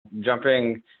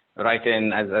jumping right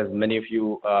in, as many of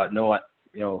you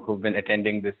who've been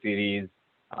attending this series,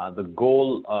 the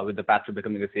goal with the Path to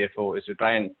Becoming a CFO is to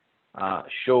try and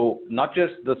show not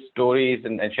just the stories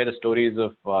and share the stories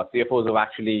of CFOs who've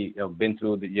actually been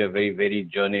through the very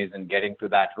varied journeys and getting to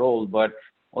that role, but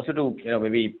also to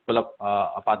maybe pull up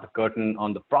apart the curtain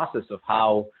on the process of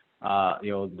how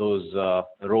those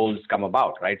roles come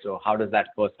about, right? So how does that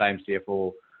first-time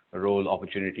CFO role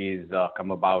opportunities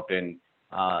come about? And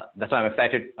that's why I'm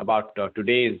excited about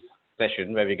today's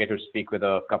session, where we get to speak with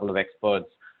a couple of experts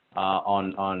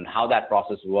on how that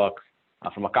process works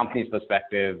from a company's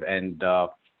perspective. And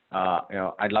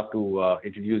I'd love to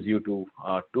introduce you to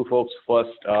two folks.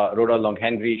 First, Rhoda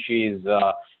Long-Henry. She's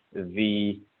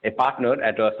a partner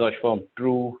at a search firm,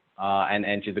 True,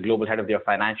 and she's the global head of their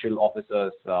financial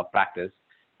officers practice.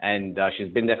 And she's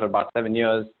been there for about 7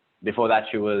 years. Before that,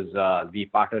 she was the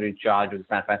partner in charge of the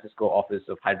San Francisco office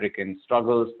of Heidrick &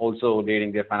 Struggles, also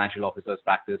leading their financial officers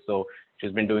practice. So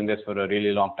she's been doing this for a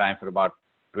really long time, for about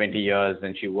 20 years,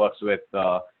 and she works with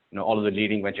all of the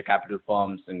leading venture capital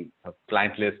firms, and her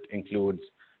client list includes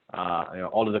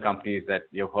all of the companies that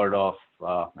you've heard of.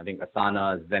 I think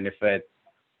Asana, Zenefits,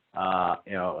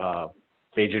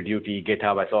 PagerDuty,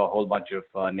 GitHub. I saw a whole bunch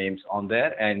of names on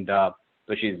there, and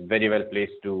so she's very well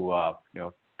placed to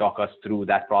talk us through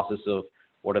that process of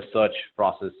what a search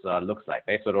process looks like.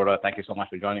 Right? So Rhoda, thank you so much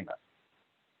for joining us.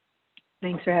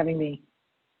 Thanks for having me.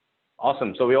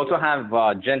 Awesome. So we also have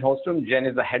Jen Holstrom. Jen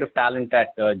is the head of talent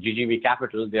at GGV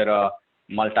Capital. They're a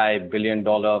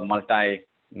multi-billion-dollar,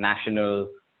 multinational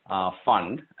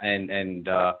fund, and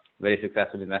very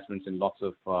successful investments in lots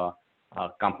of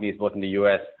companies, both in the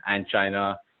US and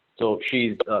China. So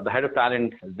she's the head of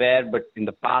talent there, but in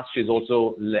the past, she's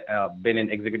also been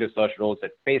in executive search roles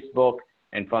at Facebook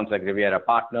and firms like Riviera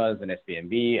Partners and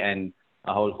SPMB and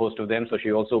a whole host of them. So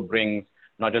she also brings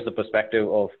not just the perspective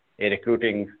of a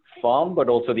recruiting firm, but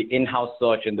also the in-house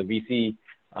search and the VC,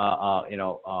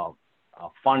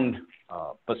 fund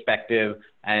perspective,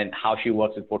 and how she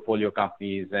works with portfolio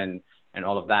companies and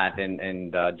all of that.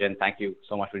 And Jen, thank you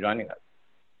so much for joining us.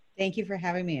 Thank you for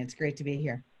having me. It's great to be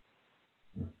here.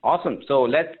 Awesome. So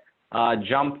let's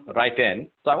jump right in.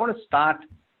 So I want to start,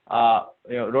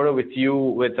 Rhoda, with you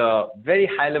with a very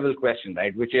high-level question,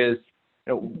 right? Which is,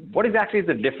 what exactly is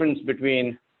the difference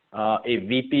between a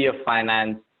VP of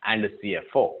finance and a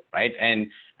CFO, right? And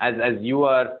as you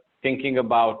are thinking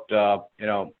about,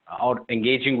 or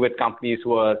engaging with companies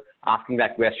who are asking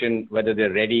that question, whether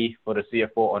they're ready for a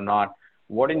CFO or not,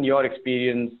 what in your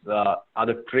experience are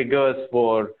the triggers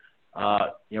for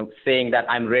saying that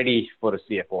I'm ready for a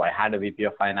CFO? I had a VP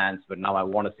of finance, but now I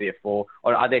want a CFO.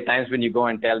 Or are there times when you go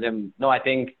and tell them, no, I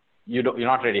think you're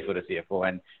not ready for a CFO,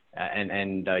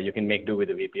 and you can make do with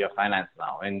a VP of finance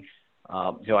now? And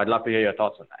so I'd love to hear your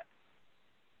thoughts on that.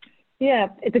 Yeah,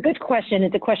 it's a good question.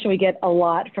 It's a question we get a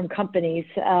lot from companies.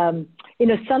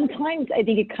 Sometimes I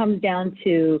think it comes down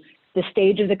to the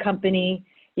stage of the company,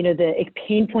 the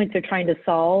pain points they're trying to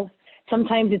solve.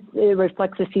 Sometimes it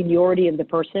reflects the seniority of the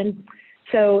person.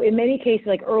 So in many cases,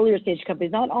 like earlier stage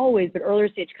companies, not always, but earlier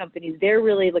stage companies, they're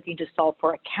really looking to solve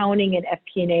for accounting and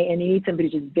FP&A, and you need somebody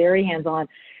who's very hands-on,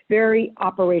 very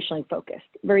operationally focused,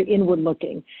 very inward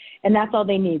looking. And that's all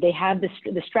they need. They have the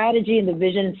strategy and the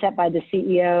vision set by the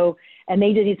CEO, and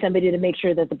they just need somebody to make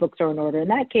sure that the books are in order. In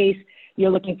that case,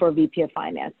 you're looking for a VP of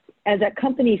finance. As that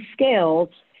company scales,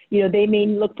 they may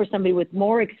look for somebody with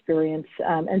more experience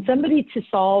and somebody to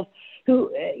solve who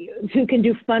can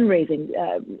do fundraising.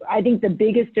 I think the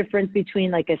biggest difference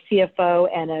between like a CFO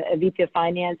and a VP of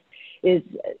finance is,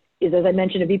 as I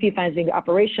mentioned, a VP of finance being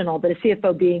operational, but a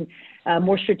CFO being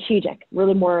more strategic,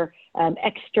 really more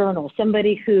external,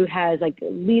 somebody who has like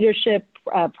leadership,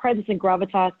 presence and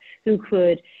gravitas, who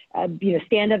could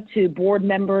stand up to board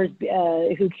members,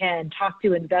 who can talk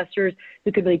to investors,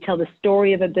 who could really tell the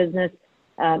story of a business,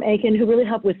 and who really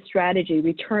help with strategy,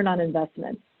 return on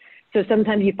investments. So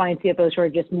sometimes you find CFOs who are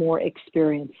just more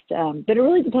experienced, but it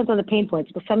really depends on the pain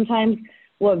points. But sometimes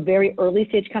we'll have very early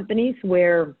stage companies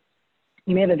where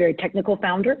you may have a very technical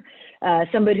founder,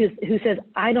 somebody who says,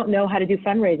 I don't know how to do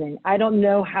fundraising. I don't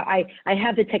know how I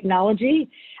have the technology.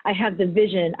 I have the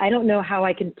vision. I don't know how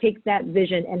I can take that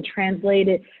vision and translate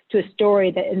it to a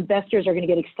story that investors are going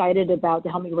to get excited about to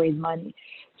help me raise money.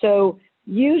 So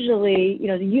usually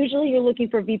you're looking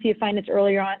for a VP of finance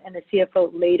earlier on and a CFO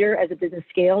later as a business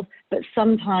scales, but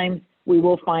sometimes we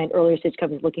will find earlier stage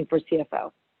companies looking for a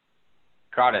CFO.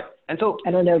 Got it. And so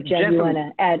I don't know if Jen, you want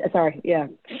to add, sorry,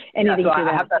 anything to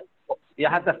that? I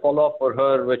have that follow-up for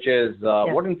her, which is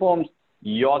what informs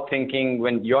your thinking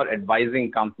when you're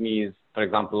advising companies for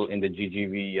example, in the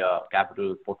GGV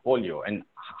Capital portfolio? And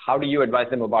how do you advise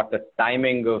them about the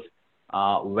timing of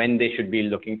when they should be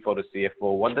looking for a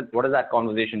CFO? What does that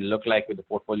conversation look like with the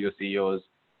portfolio CEOs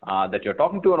that you're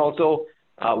talking to? And also,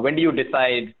 when do you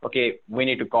decide, okay, we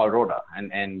need to call Rhoda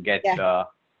and get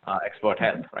expert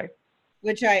help, right?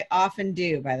 Which I often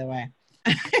do, by the way.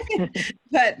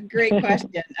 But great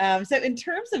question. So in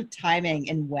terms of timing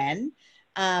and when,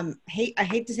 I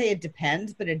hate to say it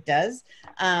depends, but it does.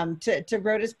 To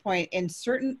Rhoda's point, in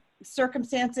certain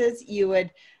circumstances, you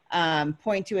would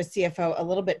point to a CFO a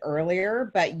little bit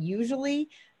earlier, but usually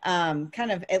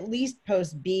kind of at least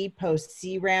post B, post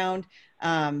C round,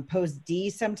 post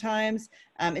D sometimes.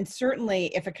 And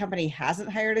certainly if a company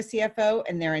hasn't hired a CFO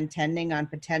and they're intending on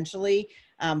potentially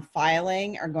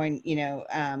filing or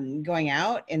going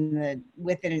out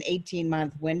within an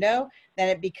 18-month window, then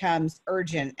it becomes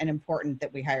urgent and important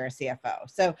that we hire a CFO.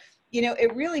 So,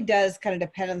 it really does kind of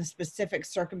depend on the specific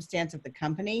circumstance of the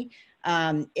company.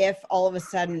 If all of a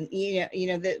sudden,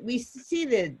 that we see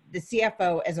the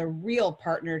CFO as a real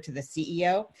partner to the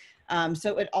CEO.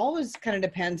 So it always kind of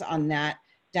depends on that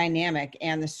dynamic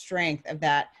and the strength of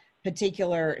that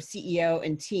particular CEO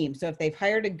and team. So if they've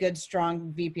hired a good,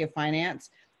 strong VP of finance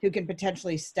who can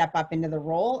potentially step up into the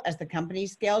role as the company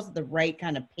scales at the right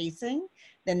kind of pacing,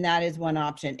 then that is one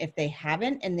option. If they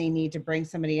haven't and they need to bring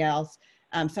somebody else,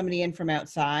 somebody in from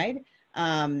outside,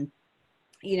 then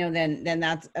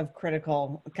that's of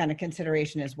critical kind of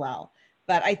consideration as well.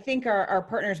 But I think our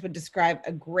partners would describe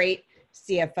a great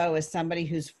CFO as somebody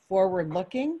who's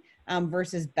forward-looking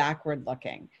versus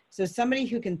backward-looking. So somebody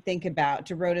who can think about,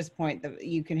 to Rhoda's point, that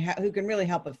who can really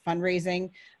help with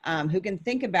fundraising, who can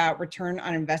think about return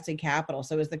on invested capital.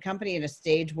 So is the company at a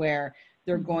stage where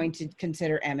they're going to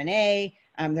consider M&A,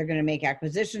 they're going to make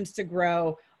acquisitions to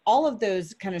grow, all of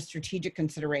those kind of strategic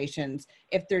considerations.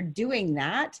 If they're doing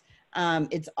that,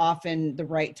 it's often the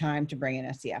right time to bring in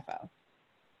a CFO.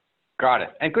 Got it.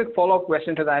 And quick follow-up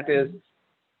question to that is,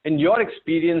 in your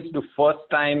experience, do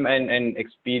first-time and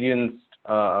experienced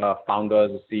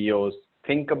founders or CEOs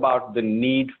think about the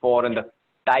need for and the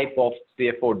type of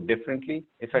CFO differently,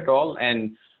 if at all?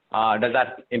 And does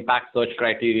that impact search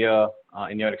criteria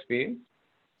in your experience?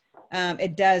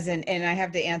 It does, and I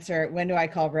have to answer, when do I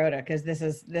call Rhoda? Because this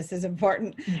is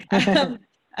important.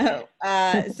 So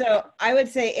I would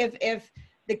say if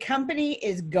the company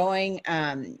is going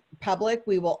public,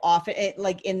 we will often,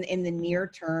 like in the near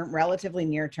term, relatively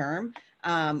near term,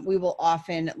 we will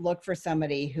often look for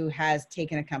somebody who has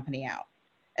taken a company out,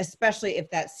 especially if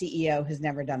that CEO has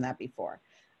never done that before.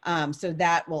 So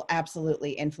that will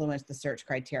absolutely influence the search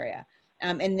criteria.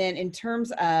 And then in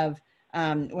terms of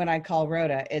when I call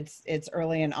Rhoda, it's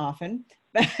early and often,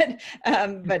 but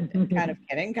kind of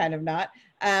kidding, kind of not.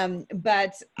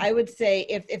 But I would say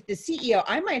if the CEO,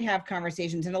 I might have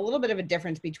conversations, and a little bit of a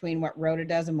difference between what Rhoda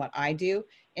does and what I do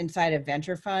inside a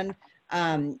venture fund.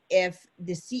 If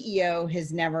the CEO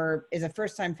is a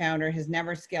first-time founder, has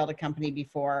never scaled a company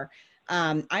before,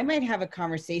 I might have a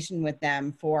conversation with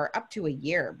them for up to a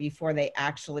year before we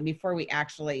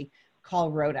actually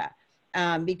call Rhoda.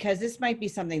 Because this might be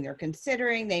something they're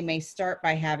considering. They may start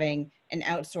by having an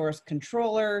outsourced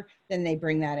controller, then they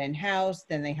bring that in-house,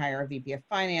 then they hire a VP of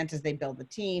finance as they build the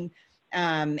team.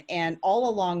 And all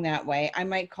along that way, I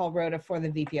might call Rhoda for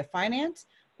the VP of finance,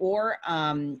 or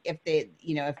if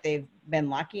they've been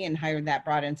lucky and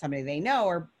brought in somebody they know,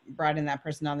 or brought in that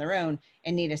person on their own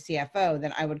and need a CFO,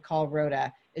 then I would call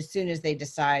Rhoda as soon as they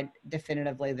decide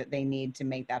definitively that they need to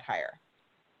make that hire.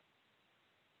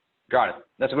 Got it.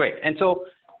 That's great. And so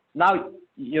now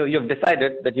you've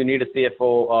decided that you need a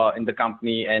CFO in the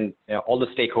company, and all the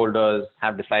stakeholders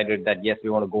have decided that, yes, we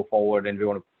want to go forward and we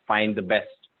want to find the best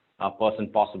person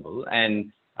possible.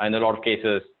 And in a lot of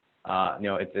cases,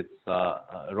 it's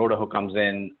Rhoda who comes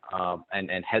in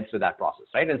and helps with that process,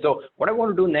 right? And so what I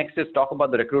want to do next is talk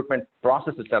about the recruitment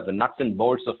process itself, the nuts and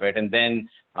bolts of it. And then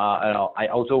I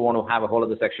also want to have a whole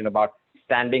other section about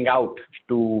standing out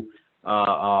to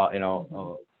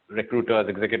recruiters,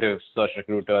 executive search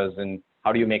recruiters, and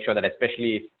how do you make sure that,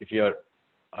 especially if you're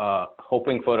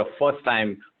hoping for a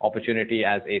first-time opportunity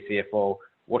as a CFO,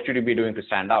 what should you be doing to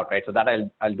stand out, right? So that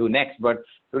I'll do next, but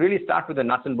to really start with the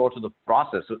nuts and bolts of the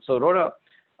process. So Rhoda,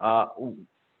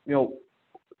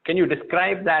 can you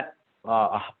describe that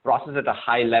process at a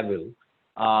high level?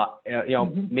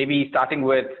 Maybe starting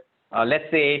with,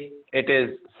 let's say it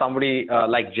is somebody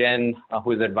like Jen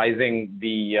who is advising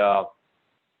the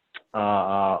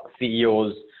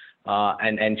CEOs,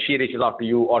 and she reaches out to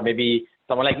you, or maybe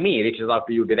someone like me reaches out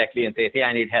to you directly and says, hey,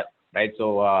 I need help, right?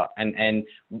 So, and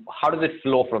how does it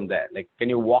flow from there? Like, can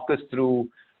you walk us through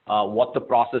what the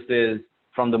process is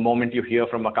from the moment you hear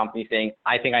from a company saying,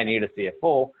 I think I need a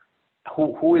CFO,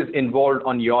 who is involved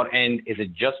on your end? Is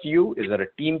it just you? Is there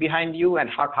a team behind you? And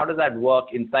how does that work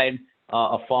inside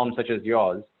a firm such as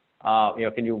yours?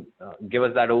 Can you give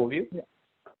us that overview? Yeah.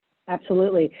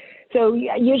 Absolutely. So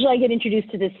usually I get introduced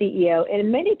to the CEO, and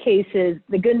in many cases,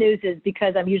 the good news is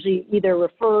because I'm usually either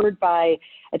referred by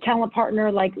a talent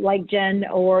partner like Jen,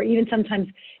 or even sometimes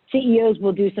CEOs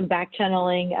will do some back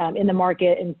channeling in the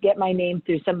market and get my name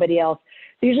through somebody else.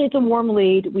 So usually it's a warm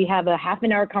lead. We have a half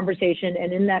an hour conversation,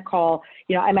 and in that call,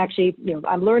 I'm actually,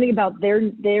 I'm learning about their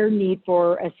need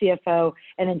for a CFO,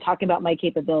 and then talking about my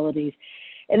capabilities.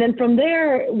 And then from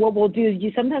there, what we'll do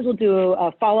is sometimes we'll do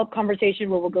a follow-up conversation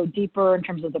where we'll go deeper in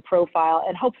terms of the profile,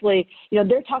 and hopefully,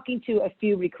 they're talking to a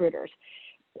few recruiters.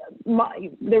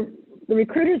 The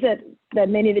recruiters that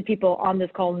many of the people on this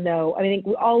call know, I think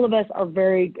all of us are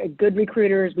very good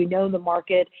recruiters. We know the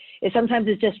market. Sometimes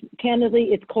it's just, candidly,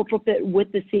 it's cultural fit with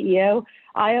the CEO.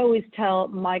 I always tell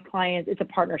my clients it's a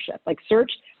partnership. Like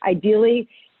search, ideally,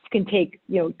 can take,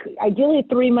 ideally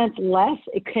 3 months less.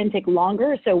 It can take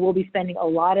longer. So we'll be spending a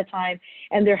lot of time,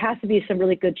 and there has to be some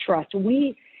really good trust.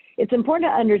 It's important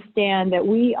to understand that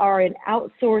we are an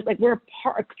outsourced, like we're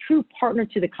a true partner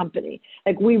to the company.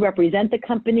 Like we represent the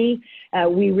company.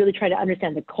 We really try to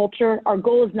understand the culture. Our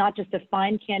goal is not just to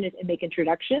find candidates and make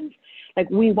introductions. Like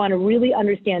we want to really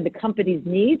understand the company's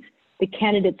needs, the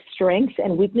candidate's strengths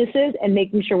and weaknesses, and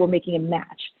making sure we're making a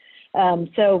match.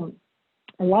 So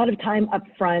a lot of time up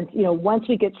front, once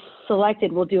we get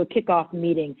selected, we'll do a kickoff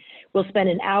meeting. We'll spend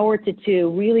an hour to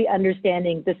two really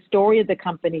understanding the story of the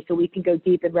company so we can go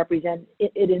deep and represent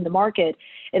it in the market,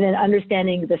 and then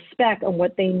understanding the spec on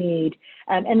what they need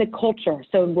and the culture.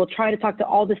 So we'll try to talk to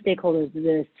all the stakeholders,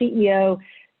 the CEO,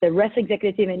 the rest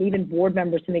executive team, and even board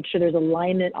members to make sure there's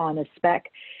alignment on a spec.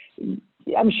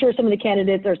 I'm sure some of the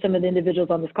candidates or some of the individuals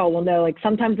on this call will know, like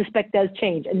sometimes the spec does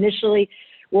change. Initially,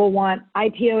 we'll want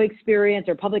IPO experience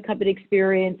or public company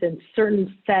experience and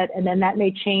certain set, and then that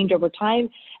may change over time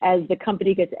as the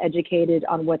company gets educated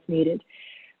on what's needed.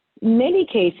 Many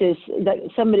cases, that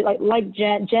somebody like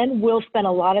Jen will spend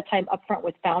a lot of time upfront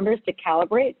with founders to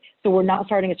calibrate, so we're not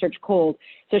starting a search cold.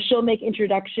 So she'll make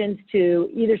introductions to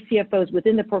either CFOs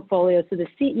within the portfolio, so the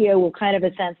CEO will kind of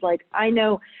a sense like, I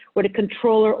know what a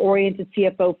controller-oriented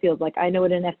CFO feels like. I know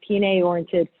what an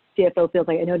FP&A-oriented CFO feels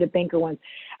like. I know what a banker wants.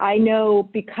 I know,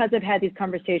 because I've had these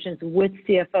conversations with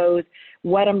CFOs,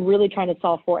 what I'm really trying to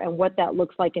solve for and what that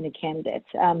looks like in a candidate.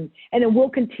 And then we'll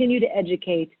continue to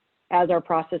educate as our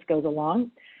process goes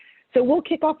along. So we'll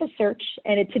kick off a search,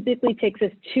 and it typically takes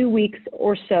us 2 weeks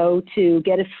or so to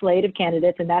get a slate of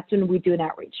candidates, and that's when we do an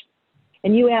outreach.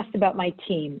 And you asked about my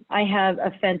team. I have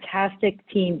a fantastic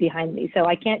team behind me, so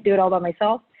I can't do it all by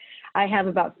myself. I have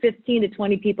about 15 to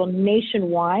 20 people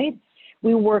nationwide.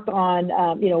 We work on,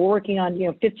 working on,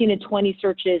 15 to 20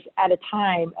 searches at a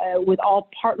time with all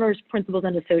partners, principals,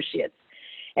 and associates.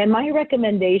 And my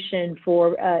recommendation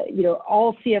for,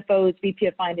 all CFOs, VP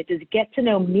of Finance, is get to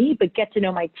know me, but get to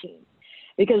know my team.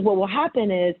 Because what will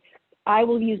happen is I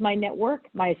will use my network,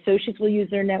 my associates will use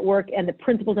their network, and the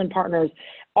principals and partners,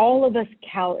 all of us,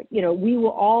 we will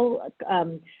all,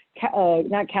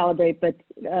 not calibrate, but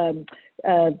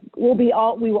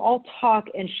we will all talk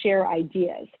and share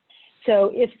ideas.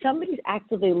 So if somebody's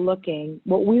actively looking,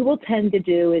 what we will tend to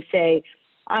do is say,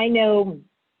 I know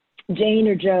Jane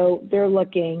or Joe, they're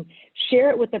looking,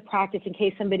 share it with the practice in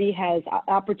case somebody has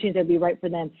opportunities that would be right for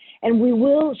them. And we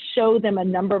will show them a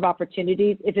number of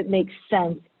opportunities if it makes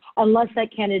sense, unless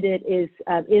that candidate is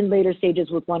in later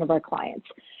stages with one of our clients.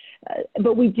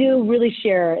 But we do really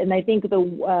share, and I think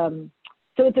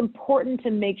so it's important to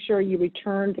make sure you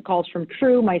return the calls from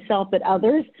True, myself, but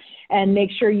others, and make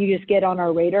sure you just get on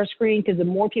our radar screen, because the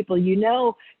more people you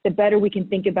know, the better we can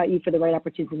think about you for the right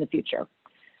opportunities in the future.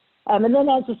 And then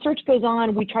as the search goes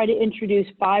on, we try to introduce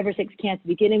 5 or 6 candidates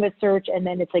beginning with search, and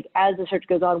then it's like as the search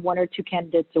goes on, 1 or 2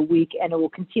 candidates a week, and it will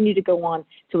continue to go on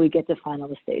till we get to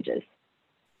finalist stages.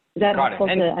 Is that helpful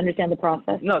to understand the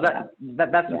process? No,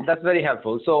 that's very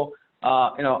helpful. So,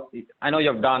 I know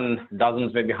you've done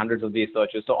dozens, maybe hundreds of these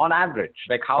searches. So on average,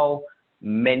 like how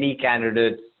many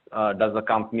candidates does a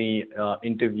company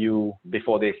interview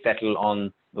before they settle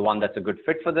on the one that's a good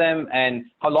fit for them? And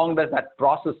how long does that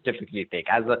process typically take?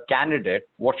 As a candidate,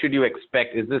 what should you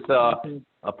expect? Is this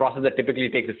a process that typically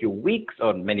takes a few weeks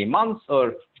or many months,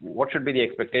 or what should be the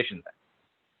expectation there?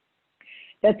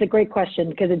 That's a great question,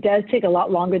 because it does take a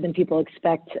lot longer than people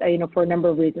expect, for a number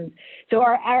of reasons. So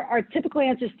our typical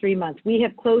answer is 3 months. We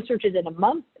have closed searches in a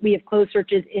month. We have closed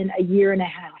searches in a year and a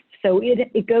half. So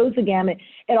it goes the gamut.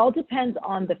 It all depends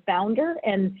on the founder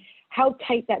and how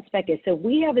tight that spec is. So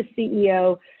we have a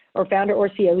CEO, or founder or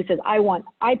CEO who says, I want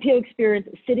IPO experience,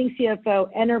 sitting CFO,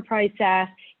 enterprise SaaS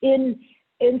in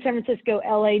San Francisco,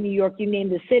 LA, New York, you name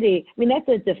the city. I mean, that's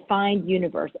a defined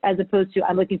universe as opposed to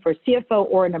I'm looking for a CFO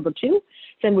or a number two,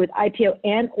 someone with IPO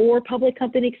and or public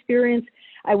company experience.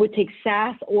 I would take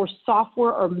SaaS or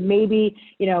software, or maybe,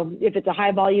 you know, if it's a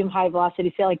high volume, high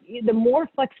velocity sale, like the more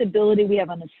flexibility we have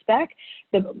on the spec,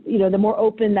 the more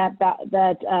open that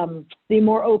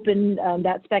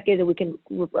spec is, that we can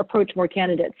approach more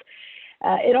candidates.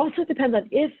 It also depends on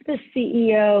if the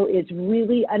CEO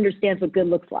really understands what good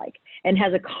looks like and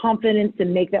has a confidence to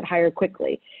make that hire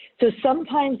quickly. So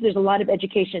sometimes there's a lot of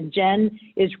education. Jen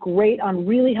is great on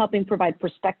really helping provide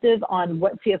perspective on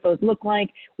what CFOs look like.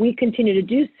 We continue to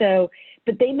do so,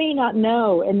 but they may not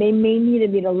know, and they may need to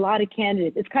meet a lot of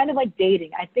candidates. It's kind of like dating.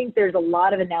 I think there's a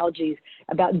lot of analogies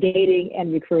about dating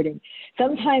and recruiting.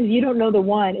 Sometimes you don't know the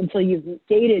one until you've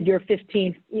dated your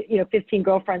 15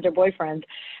 girlfriends or boyfriends,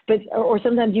 or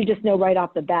sometimes you just know right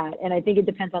off the bat. And I think it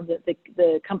depends on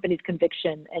the company's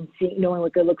conviction and knowing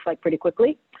what good looks like pretty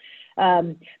quickly.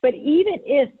 But even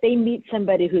if they meet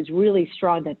somebody who's really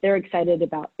strong that they're excited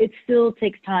about, it still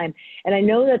takes time. And I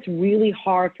know that's really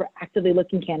hard for actively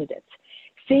looking candidates.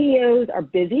 CEOs are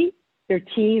busy, their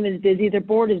team is busy, their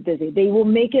board is busy. They will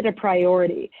make it a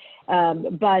priority.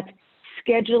 But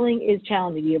scheduling is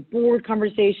challenging. You have board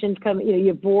conversations you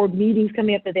have board meetings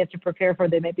coming up that they have to prepare for.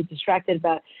 They might be distracted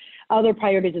about other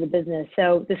priorities of the business.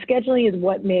 So the scheduling is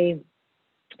what may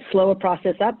slow a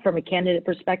process up from a candidate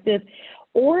perspective,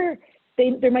 or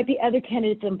there might be other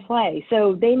candidates in play.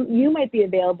 So you might be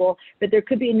available, but there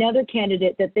could be another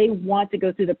candidate that they want to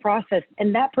go through the process,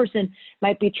 and that person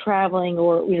might be traveling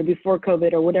or before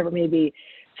COVID or whatever it may be.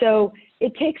 So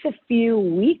it takes a few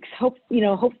weeks,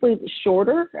 hopefully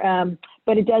shorter,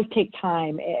 but it does take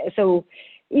time. So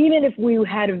even if we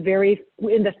had in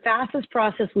the fastest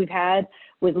process we've had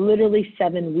was literally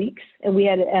 7 weeks, and we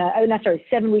had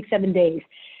 7 weeks, 7 days.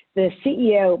 The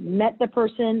CEO met the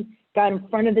person, got in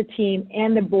front of the team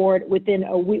and the board within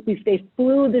a week. They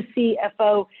flew the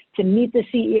CFO to meet the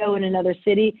CEO in another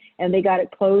city, and they got it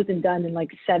closed and done in like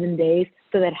 7 days.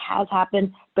 So that has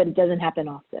happened, but it doesn't happen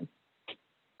often.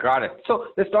 Got it. So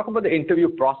let's talk about the interview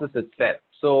process itself.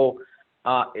 So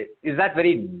is that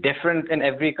very different in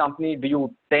every company? Do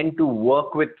you tend to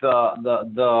work with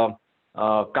the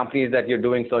companies that you're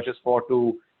doing searches for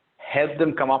to help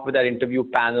them come up with that interview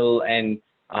panel and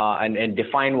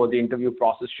define what the interview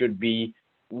process should be?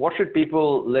 What should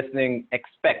people listening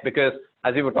expect? Because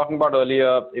as we were talking about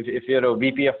earlier, if you're a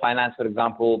VP of finance, for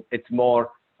example, it's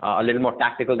more a little more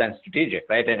tactical than strategic,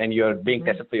 right? And you're being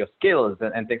tested for your skills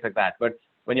and things like that. But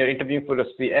when you're interviewing for a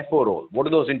CFO role, what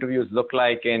do those interviews look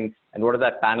like, and what does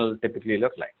that panel typically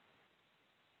look like?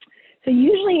 So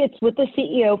usually it's with the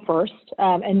CEO first,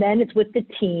 and then it's with the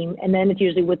team, and then it's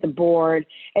usually with the board,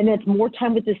 and then it's more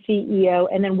time with the CEO,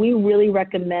 and then we really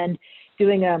recommend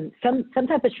doing some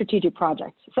type of strategic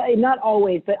project. So not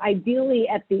always, but ideally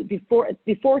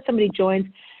before somebody joins,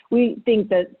 we think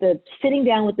that the sitting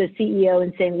down with the CEO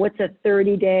and saying what's a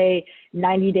 30-day,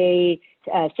 90-day,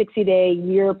 60-day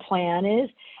year plan is,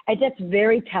 that's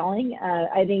very telling.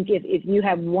 I think if you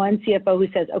have one CFO who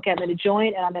says, okay, I'm going to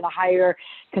join and I'm going to hire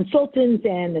consultants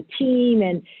and the team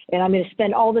and I'm going to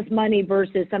spend all this money,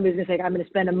 versus somebody's going to say, I'm going to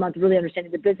spend a month really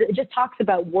understanding the business. It just talks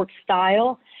about work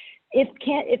style. If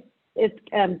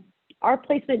our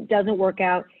placement doesn't work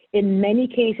out, in many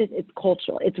cases, it's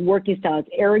cultural. It's working style. It's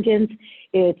arrogance.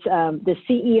 It's the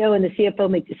CEO and the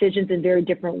CFO make decisions in very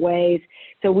different ways.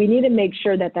 So we need to make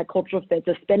sure that cultural fit.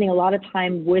 So spending a lot of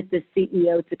time with the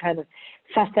CEO to kind of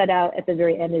suss that out at the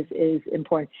very end is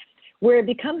important. Where it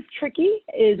becomes tricky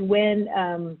is when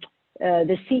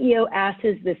the CEO asks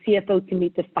the CFO to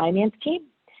meet the finance team,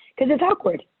 because it's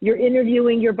awkward. You're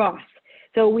interviewing your boss.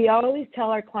 So we always tell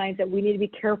our clients that we need to be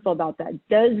careful about that.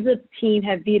 Does the team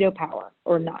have veto power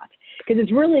or not? Because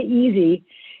it's really easy.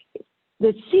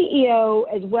 The CEO,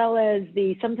 as well as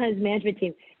the sometimes management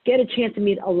team, get a chance to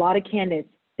meet a lot of candidates.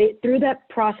 Through that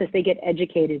process, they get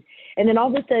educated. And then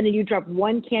all of a sudden, you drop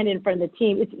one candidate in front of the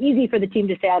team. It's easy for the team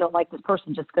to say, I don't like this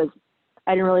person just because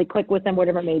I didn't really click with them,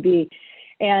 whatever it may be.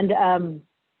 And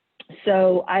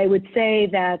so I would say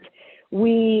that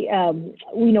we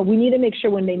need to make sure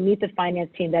when they meet the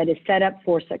finance team that is set up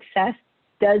for success.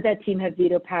 Does that team have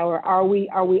veto power?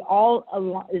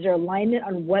 Is there alignment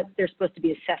on what they're supposed to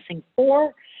be assessing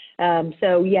for?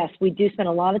 So yes, we do spend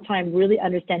a lot of time really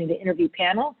understanding the interview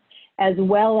panel, as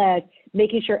well as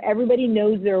making sure everybody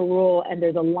knows their role and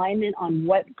there's alignment on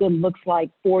what good looks like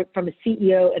from a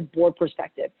CEO and board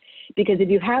perspective. Because if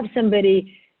you have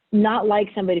somebody not like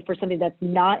somebody for something that's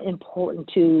not important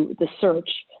to the search.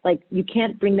 Like you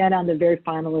can't bring that on the very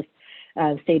finalist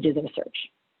stages of a search.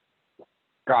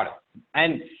 Got it.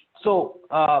 And so,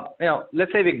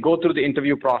 let's say we go through the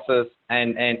interview process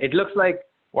and it looks like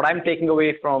what I'm taking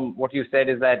away from what you said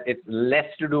is that it's less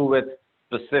to do with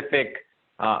specific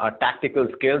tactical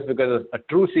skills, because a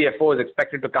true CFO is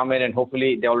expected to come in and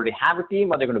hopefully they already have a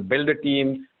team, or they're going to build a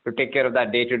team to take care of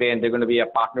that day to day, and they're going to be a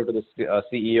partner to the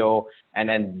CEO. And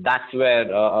then that's where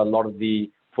a lot of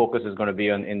the focus is going to be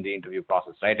on in the interview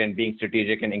process, right? And being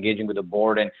strategic and engaging with the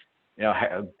board and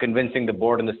convincing the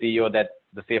board and the CEO that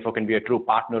the CFO can be a true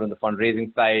partner on the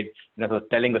fundraising side, so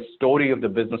telling a story of the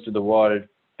business to the world,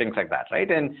 things like that,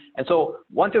 right? And so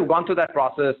once you've gone through that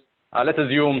process, let's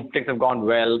assume things have gone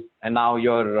well, and now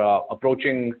you're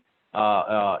approaching,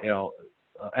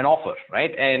 an offer,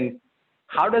 right? And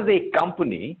how does a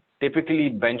company typically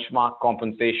benchmark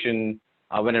compensation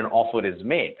when an offer is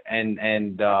made? And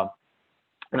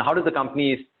how does the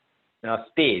company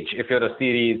stage if you're a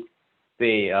series,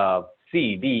 say,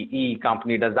 C, D, E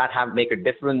company? Does that make a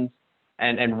difference?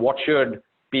 And what should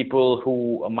people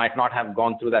who might not have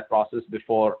gone through that process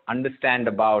before understand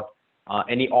about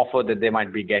any offer that they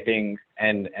might be getting?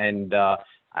 And are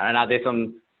there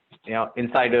some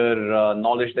insider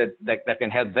knowledge that can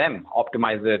help them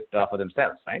optimize it for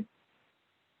themselves, right?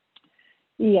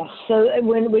 Yes. So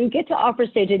when you get to offer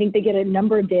stage, I think they get a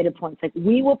number of data points. Like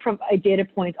we will provide data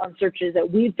points on searches that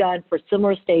we've done for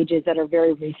similar stages that are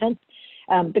very recent.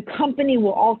 The company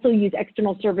will also use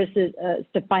external services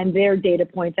to find their data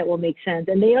points that will make sense.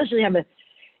 And they usually have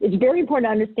it's very important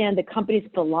to understand the company's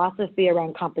philosophy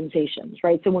around compensations,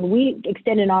 right? So when we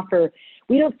extend an offer,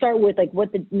 we don't start with like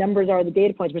what the numbers are, the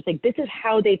data points. We're like, this is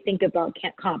how they think about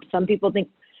comp. Some people think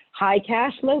high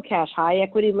cash, low cash, high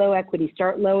equity, low equity,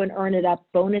 start low and earn it up,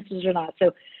 bonuses or not.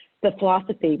 So the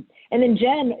philosophy. And then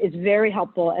Jen is very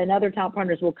helpful, and other talent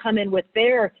partners will come in with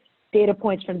their data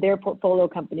points from their portfolio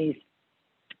companies.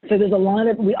 So there's a lot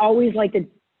of, we always like to,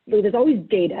 there's always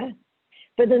data,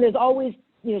 but then there's always,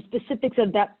 specifics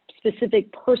of that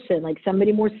specific person, like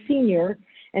somebody more senior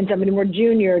and somebody more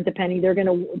junior, depending, they're going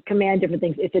to command different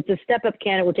things. If it's a step-up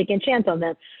candidate, we're taking a chance on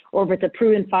them. Or if it's a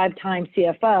proven 5-time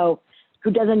CFO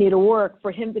who doesn't need to work,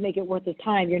 for him to make it worth his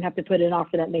time, you're going to have to put an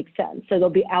offer that makes sense. So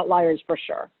there'll be outliers for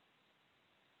sure.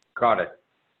 Got it.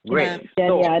 Great. Jen,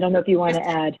 so, I don't know if you want to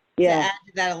add. To add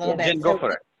to that a little bit. Jen, go for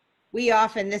it.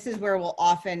 This is where we'll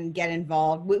often get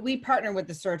involved. We partner with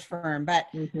the search firm, but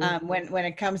when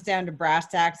it comes down to brass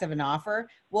tacks of an offer,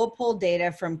 we'll pull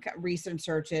data from recent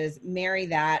searches, marry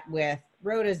that with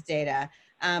Rhoda's data.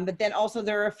 But then also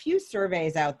there are a few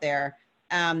surveys out there.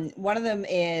 One of them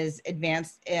is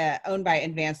owned by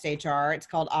Advanced HR. It's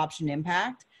called Option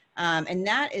Impact. And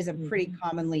that is a pretty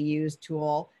commonly used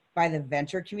tool by the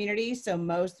venture community. So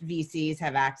most VCs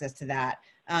have access to that.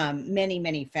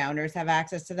 Many founders have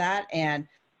access to that, and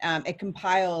it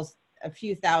compiles a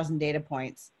few thousand data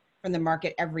points from the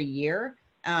market every year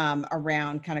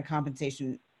around kind of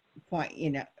compensation point,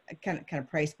 kind of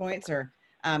price points or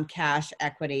cash,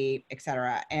 equity, et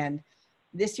cetera. And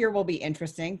this year will be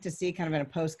interesting to see, kind of in a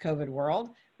post-COVID world,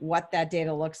 what that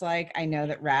data looks like. I know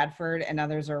that Radford and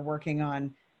others are working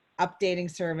on updating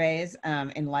surveys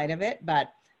in light of it,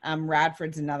 but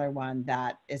Radford's another one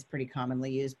that is pretty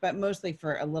commonly used, but mostly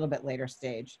for a little bit later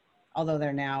stage, although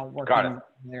they're now working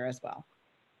there as well.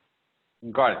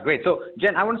 Got it. Great. So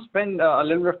Jen, I want to spend a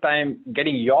little bit of time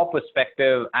getting your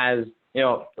perspective. As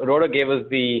Rhoda gave us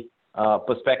the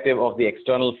perspective of the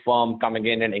external firm coming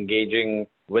in and engaging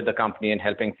with the company and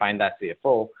helping find that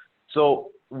CFO. So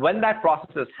when that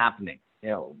process is happening,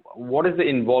 what is the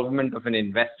involvement of an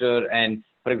investor? And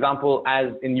for example, as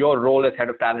in your role as head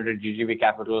of talent at GGV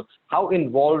Capital, how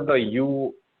involved are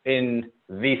you in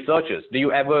these searches? Do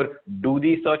you ever do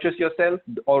these searches yourself,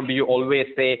 or do you always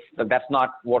say that that's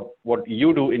not what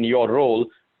you do in your role?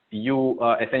 You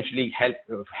essentially help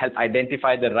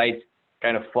identify the right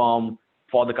kind of firm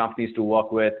for the companies to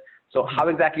work with. So how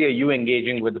exactly are you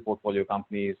engaging with the portfolio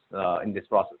companies in this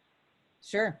process?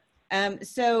 Sure.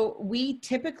 So we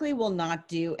typically will not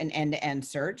do an end-to-end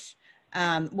search.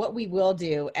 What we will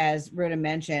do, as Rhoda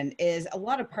mentioned, is a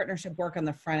lot of partnership work on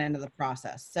the front end of the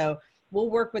process. So we'll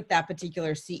work with that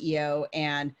particular CEO,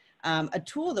 and a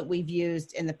tool that we've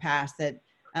used in the past that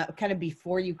kind of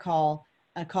before you call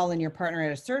in your partner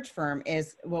at a search firm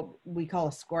is what we call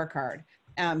a scorecard.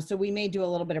 So we may do a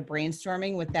little bit of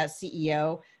brainstorming with that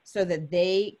CEO so that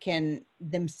they can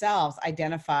themselves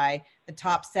identify the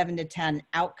top 7 to 10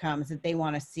 outcomes that they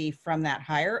want to see from that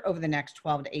hire over the next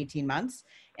 12 to 18 months.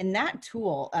 And that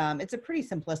tool, it's a pretty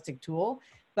simplistic tool,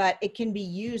 but it can be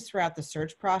used throughout the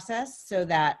search process so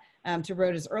that to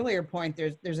Rhoda's earlier point,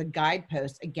 there's a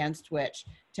guidepost against which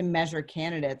to measure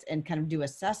candidates and kind of do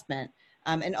assessment,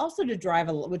 and also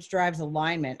to which drives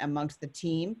alignment amongst the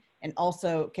team and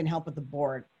also can help with the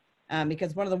board.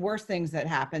 Because one of the worst things that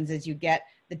happens is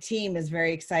the team is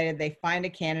very excited. They find a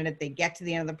candidate, they get to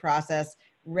the end of the process,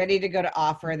 ready to go to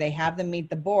offer. They have them meet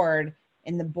the board,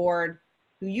 and the board,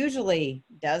 who usually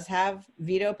does have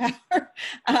veto power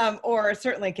or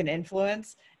certainly can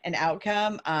influence an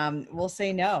outcome, will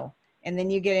say no. And then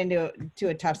you get into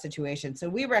a tough situation. So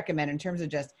we recommend, in terms of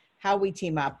just how we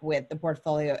team up with the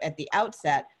portfolio at the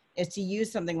outset, is to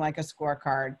use something like a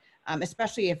scorecard,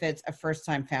 especially if it's a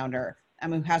first-time founder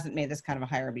who hasn't made this kind of a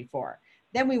hire before.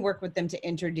 Then we work with them to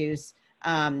introduce,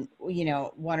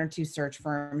 one or two search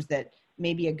firms that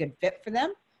may be a good fit for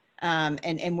them.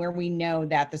 And where we know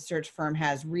that the search firm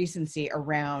has recency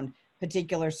around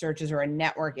particular searches or a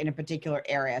network in a particular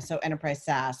area. So enterprise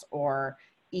SaaS or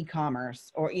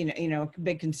e-commerce or,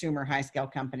 big consumer high scale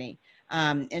company.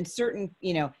 And certain,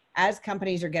 as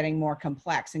companies are getting more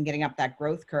complex and getting up that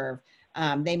growth curve,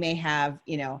 they may have,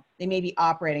 they may be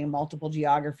operating in multiple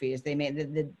geographies. They may,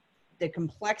 the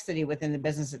complexity within the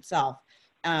business itself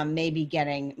may be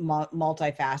getting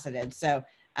multifaceted. So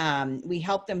we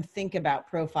help them think about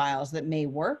profiles that may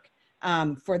work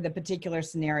for the particular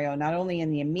scenario, not only in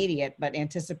the immediate, but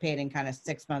anticipating kind of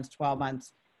 6 months, 12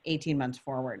 months, 18 months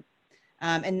forward.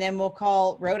 And then we'll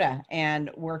call Rhoda and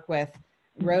work with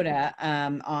Rhoda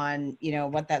on,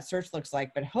 what that search looks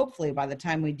like. But hopefully by the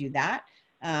time we do that,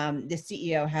 the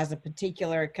CEO has a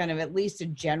particular kind of at least a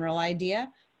general idea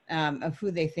of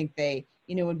who they think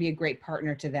would be a great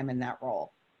partner to them in that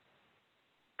role.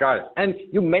 Got it. And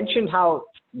you mentioned how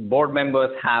board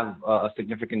members have a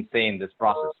significant say in this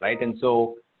process, right? And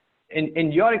so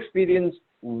in your experience,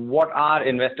 what are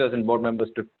investors and board members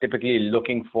typically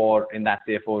looking for in that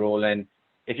CFO role? And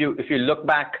if you look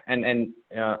back and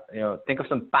think of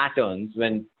some patterns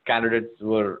when candidates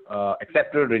were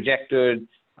accepted, rejected,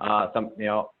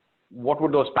 what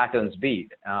would those patterns be?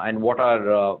 And what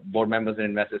are board members and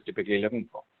investors typically looking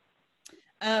for?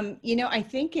 I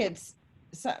think it's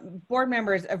board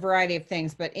members, a variety of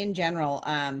things, but in general,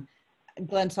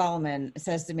 Glenn Solomon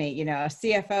says to me,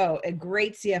 a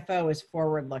great CFO is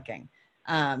forward looking.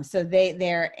 So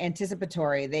they're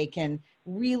anticipatory. They can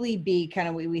really be kind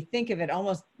of, we think of it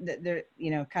almost, they're,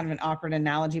 kind of an awkward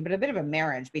analogy, but a bit of a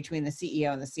marriage between the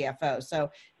CEO and the CFO. So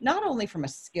not only from a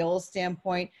skills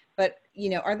standpoint, but,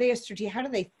 are they how do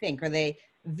they think? Are they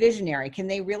visionary? Can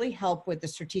they really help with the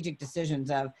strategic decisions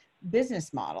of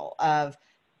business model, of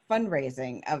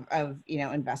fundraising, of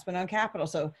investment on capital?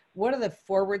 So what are the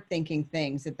forward thinking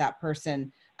things that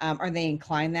person, are they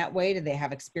inclined that way? Do they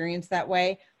have experience that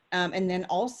way? And then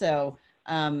also,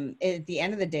 at the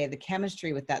end of the day, the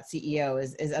chemistry with that CEO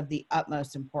is of the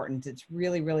utmost importance. It's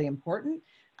really, really important.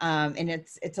 And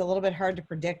it's a little bit hard to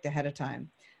predict ahead of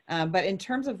time. But in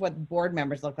terms of what board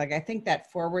members look like, I think that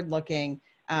forward looking,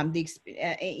 kind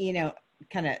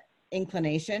of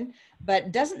inclination,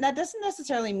 but that doesn't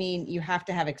necessarily mean you have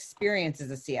to have experience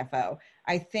as a CFO.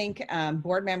 I think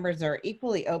board members are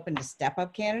equally open to step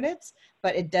up candidates,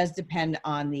 but it does depend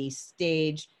on the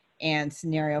stage and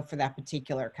scenario for that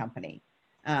particular company.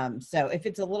 So if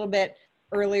it's a little bit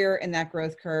earlier in that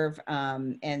growth curve,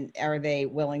 and are they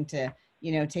willing to,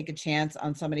 take a chance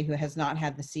on somebody who has not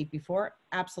had the seat before?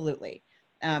 Absolutely.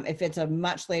 If it's a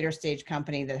much later stage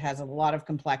company that has a lot of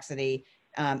complexity,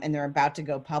 and they're about to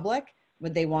go public,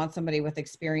 would they want somebody with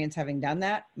experience having done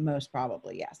that? Most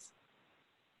probably, yes.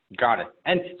 Got it.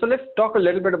 And so let's talk a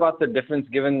little bit about the difference,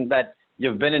 given that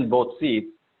you've been in both seats.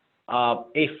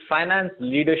 A finance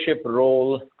leadership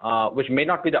role, which may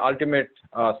not be the ultimate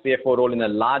CFO role in a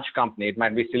large company, it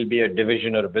might still be a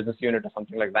division or a business unit or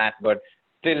something like that, but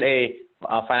still a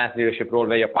finance leadership role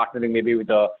where you're partnering maybe with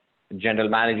a general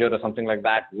manager or something like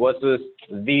that, versus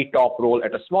the top role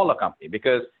at a smaller company.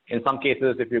 Because in some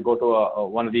cases, if you go to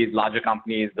one of these larger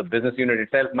companies, the business unit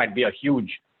itself might be a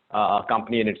huge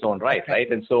company in its own right,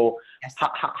 right? And so Yes.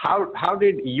 how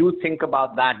did you think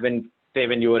about that when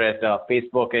you were at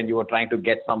Facebook and you were trying to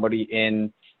get somebody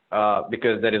in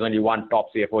because there is only one top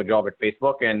CFO job at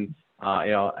Facebook, and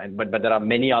but there are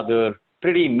many other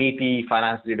pretty meaty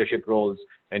finance leadership roles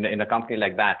in a company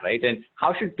like that, right? And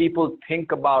how should people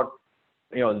think about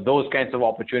those kinds of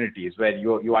opportunities where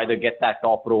you either get that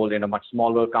top role in a much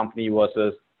smaller company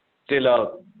versus still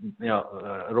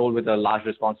a role with a large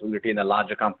responsibility in a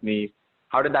larger company?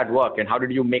 How did that work, and how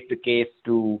did you make the case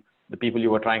to the people you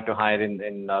were trying to hire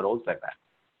in roles like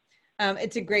that?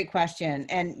 It's a great question.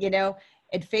 And,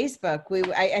 at Facebook,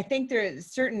 I think there are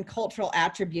certain cultural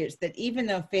attributes that even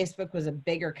though Facebook was a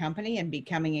bigger company and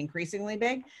becoming increasingly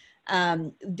big,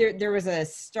 there was a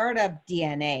startup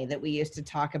DNA that we used to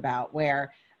talk about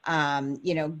where,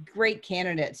 great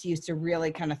candidates used to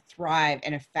really kind of thrive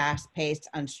in a fast-paced,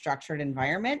 unstructured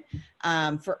environment.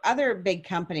 For other big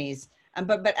companies,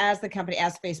 but as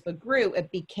Facebook grew,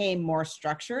 it became more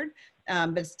structured,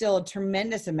 but still a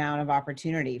tremendous amount of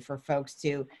opportunity for folks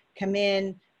to come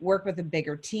in, work with a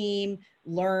bigger team,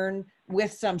 learn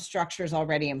with some structures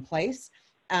already in place.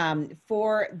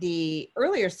 For the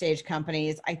earlier stage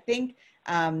companies, I think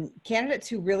candidates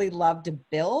who really love to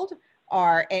build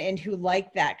and who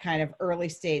like that kind of early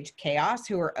stage chaos,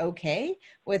 who are okay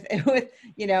with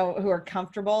who are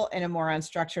comfortable in a more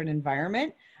unstructured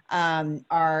environment,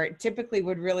 are typically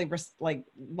would really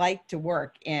like to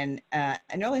work in an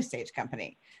early stage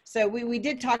company. So we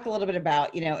did talk a little bit about,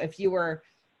 if you were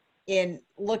in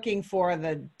looking for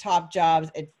the top jobs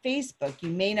at Facebook, you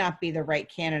may not be the right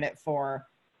candidate for,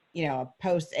 a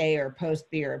post A or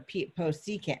post B or post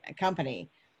C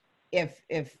company if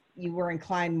you were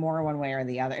inclined more one way or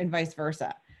the other, and vice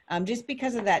versa. Just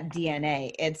because of that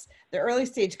DNA. It's the early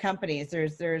stage companies,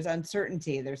 there's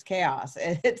uncertainty, there's chaos.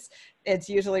 It's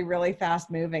usually really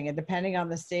fast moving, and depending on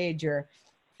the stage, you're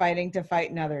fighting to fight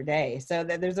another day. So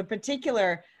there's a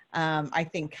particular, I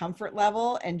think, comfort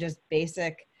level and just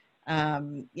basic,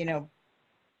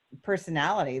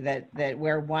 personality that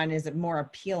where one is more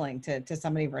appealing to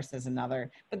somebody versus another.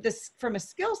 But this, from a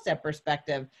skill set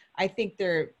perspective, I think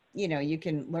you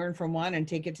can learn from one and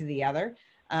take it to the other.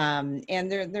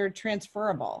 And they're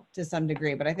transferable to some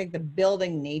degree, but I think the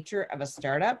building nature of a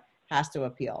startup has to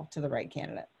appeal to the right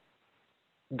candidate.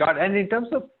 Got it. And in terms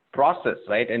of process,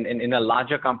 right? And in a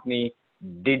larger company,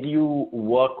 did you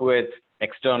work with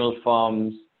external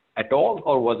firms at all,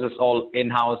 or was this all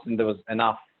in-house and there was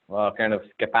enough kind of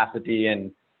capacity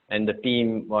and the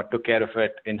team took care of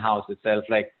it in-house itself?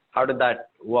 Like, how did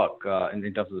that work in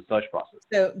terms of the search process?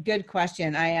 So good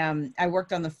question. I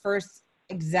worked on the first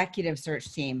executive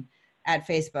search team at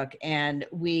Facebook, and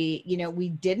we really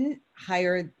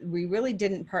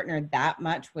didn't partner that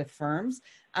much with firms.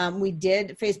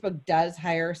 Facebook does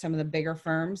hire some of the bigger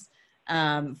firms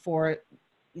for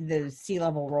the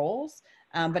C-level roles.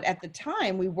 But at the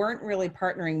time, we weren't really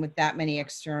partnering with that many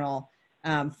external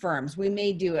firms. We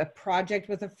may do a project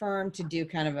with a firm to do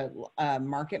kind of a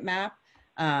market map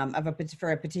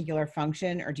for a particular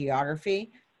function or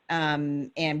geography.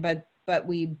 But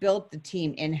we built the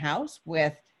team in-house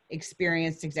with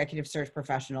experienced executive search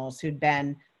professionals who'd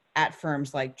been at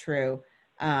firms like True,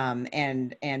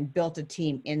 and built a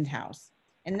team in-house.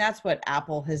 And that's what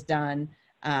Apple has done.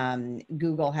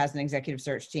 Google has an executive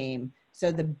search team.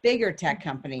 So the bigger tech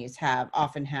companies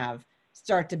often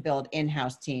start to build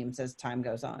in-house teams as time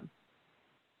goes on.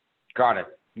 Got it.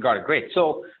 Great.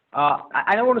 So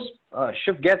I want to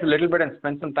shift gears a little bit and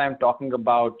spend some time talking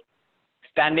about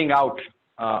standing out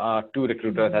to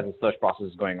recruiters as the search process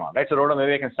is going on, right? So Rhoda,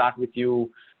 maybe I can start with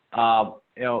you.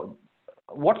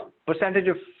 What percentage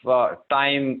of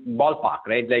time, ballpark,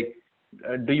 right? Like,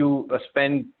 do you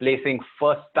spend placing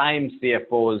first-time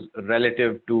CFOs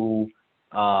relative to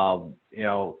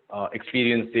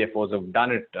experienced CFOs who've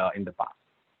done it in the past?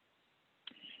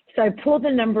 So I pulled the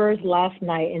numbers last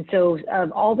night, and so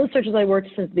all the searches I worked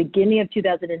since the beginning of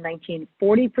 2019,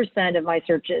 40% of my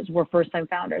searches were first-time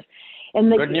founders. And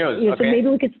good news. Okay. So maybe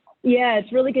we could,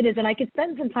 it's really good news, and I could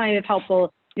spend some time, if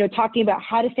helpful, talking about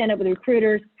how to stand up with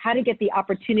recruiters, how to get the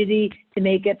opportunity to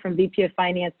make it from VP of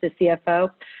Finance to CFO.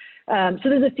 So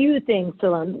there's a few things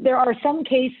to learn. There are some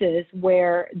cases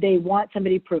where they want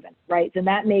somebody proven, right? And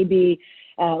that may be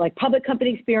like public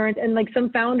company experience, and like some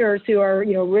founders who are,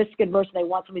 risk adverse, and they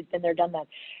want somebody who's been there, done that.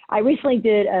 I recently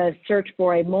did a search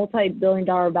for a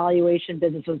multi-billion-dollar valuation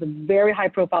business. It was a very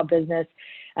high-profile business,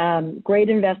 great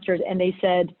investors, and they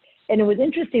said, and it was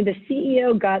interesting, the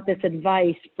CEO got this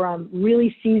advice from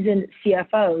really seasoned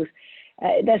CFOs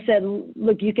that said,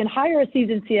 look, you can hire a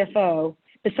seasoned CFO,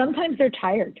 but sometimes they're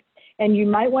tired. And you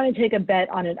might want to take a bet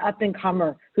on an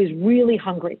up-and-comer who's really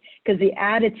hungry, because the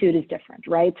attitude is different,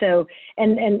 right? So,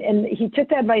 and he took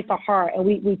that advice to heart, and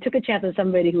we took a chance on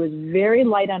somebody who was very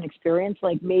light on experience,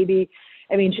 like maybe,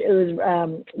 it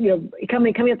was,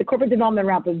 coming up the corporate development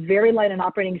route, but very light on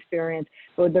operating experience,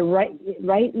 with the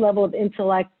right level of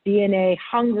intellect, DNA,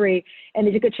 hungry, and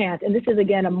they took a chance. And this is,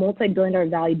 again, a multi-billion-dollar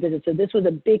value business. So this was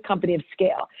a big company of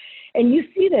scale. And you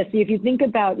see this, if you think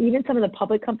about even some of the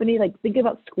public companies, like think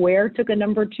about Square took a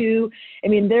number 2.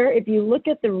 If you look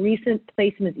at the recent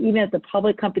placements, even at the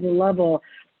public company level,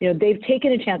 they've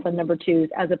taken a chance on number 2s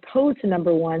as opposed to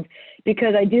number 1s,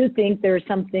 because I do think there's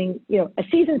something, a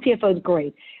seasoned CFO is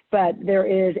great, but there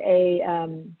is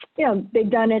they've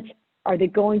done it. Are they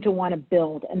going to want to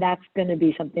build? And that's going to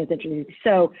be something that's interesting.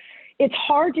 So It's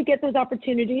hard to get those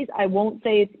opportunities. I won't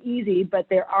say it's easy, but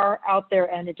there are out there,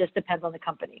 and it just depends on the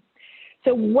company.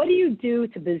 So what do you do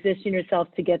to position yourself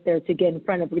to get there, to get in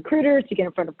front of recruiters, to get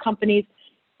in front of companies?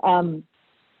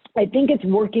 I think it's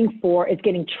it's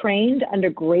getting trained under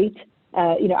great,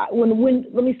 let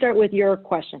me start with your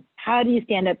question. How do you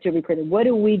stand up to a recruiter? What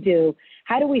do we do?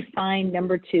 How do we find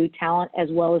number 2 talent as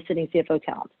well as sitting CFO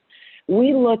talent?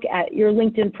 We look at your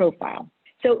LinkedIn profile.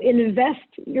 So invest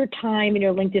your time in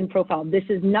your LinkedIn profile. This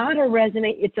is not a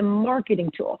resume, it's a marketing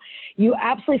tool. You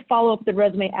absolutely follow up the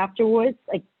resume afterwards,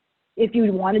 like if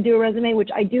you want to do a resume,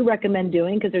 which I do recommend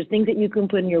doing because there's things that you can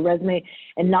put in your resume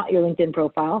and not your LinkedIn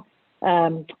profile.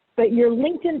 But your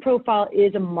LinkedIn profile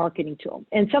is a marketing tool.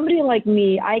 And somebody like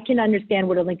me, I can understand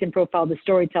what a LinkedIn profile, the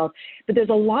story tells, but there's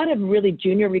a lot of really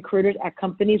junior recruiters at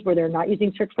companies where they're not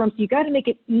using search firms. So you got to make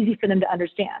it easy for them to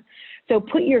understand. So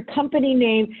put your company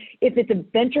name. If it's a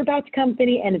venture-backed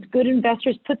company and it's good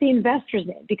investors, put the investor's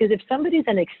name. Because if somebody's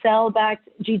an Excel-backed,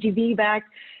 GGV-backed,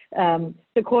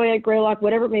 Sequoia, Greylock,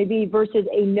 whatever it may be, versus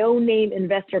a no-name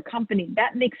investor company,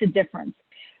 that makes a difference.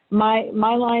 My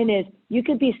line is, you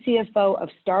could be CFO of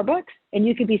Starbucks and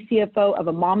you could be CFO of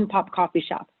a mom and pop coffee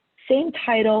shop. Same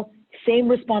title, same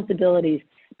responsibilities,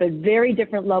 but very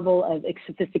different level of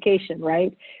sophistication,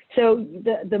 right? So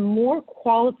the more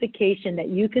qualification that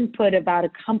you can put about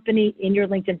a company in your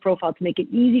LinkedIn profile to make it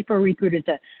easy for recruiters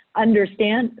to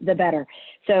understand, the better.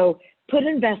 So put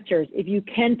investors. If you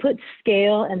can put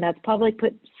scale, and that's public,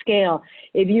 put scale.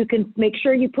 If you can, make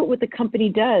sure you put what the company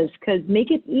does, because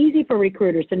make it easy for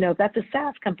recruiters to know if that's a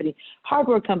SaaS company,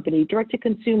 hardware company, direct to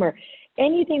consumer,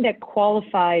 anything that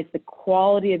qualifies the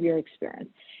quality of your experience.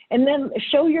 And then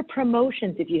show your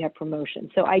promotions if you have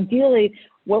promotions. So ideally,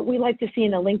 what we like to see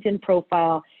in a LinkedIn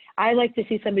profile, I like to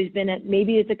see somebody's been at,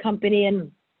 maybe it's a company and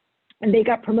they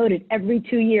got promoted every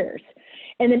 2 years.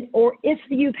 And then, or if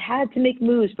you've had to make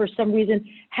moves for some reason,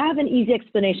 have an easy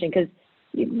explanation, because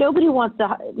nobody wants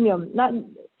to,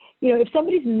 if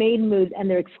somebody's made moves and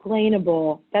they're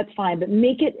explainable, that's fine, but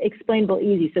make it explainable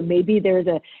easy. So maybe there's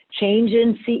a change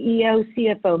in CEO,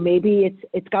 CFO, maybe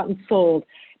it's gotten sold,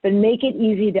 but make it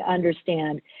easy to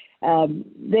understand.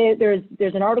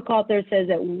 There's an article out there that says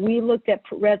that we looked at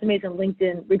resumes and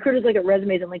LinkedIn, recruiters look at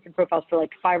resumes and LinkedIn profiles for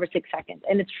like 5 or 6 seconds,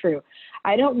 and it's true.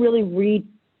 I don't really read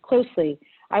closely.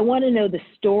 I want to know the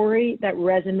story that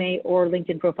resume or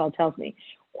LinkedIn profile tells me.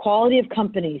 Quality of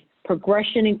companies,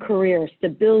 progression in career,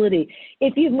 stability.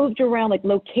 If you've moved around, like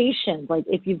locations, like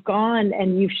if you've gone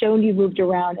and you've shown you've moved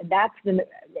around, and that's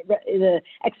the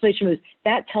explanation moves,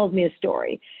 that tells me a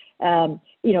story.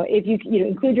 If you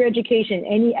include your education,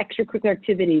 any extracurricular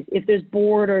activities, if there's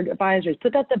board or advisors,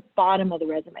 put that at the bottom of the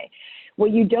resume.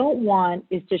 What you don't want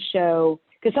is to show,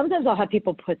 because sometimes I'll have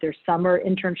people put their summer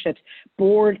internships,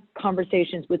 board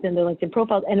conversations within their LinkedIn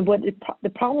profiles. And what the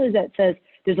problem is that it says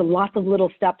there's a lot of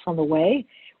little steps on the way,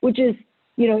 which is,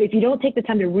 if you don't take the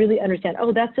time to really understand,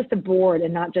 oh, that's just a board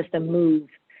and not just a move.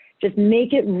 Just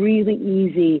make it really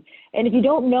easy. And if you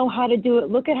don't know how to do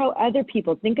it, look at how other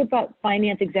people, think about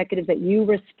finance executives that you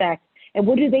respect and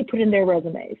what do they put in their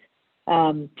resumes.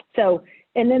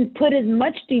 And then put as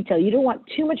much detail. You don't want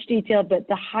too much detail, but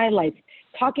the highlights,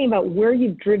 talking about where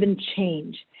you've driven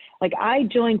change. Like I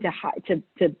joined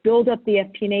to build up the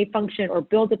FP&A function or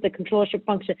build up the controllership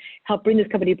function, help bring this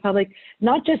company public,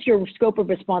 not just your scope of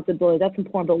responsibility, that's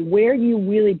important, but where you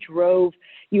really drove,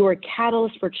 you were a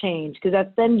catalyst for change, because that's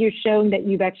then you're showing that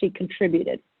you've actually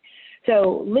contributed.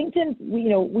 So LinkedIn,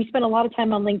 we spend a lot of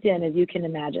time on LinkedIn, as you can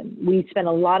imagine. We spend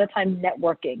a lot of time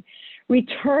networking.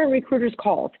 Return recruiters'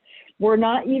 calls. We're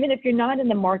not, even if you're not in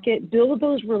the market, build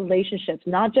those relationships,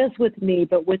 not just with me,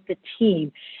 but with the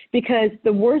team. Because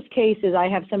the worst case is I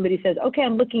have somebody says, okay,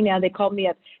 I'm looking now, they called me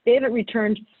up. They haven't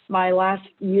returned my last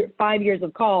 5 years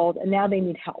of calls, and now they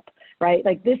need help, right?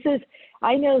 Like this is,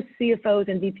 I know CFOs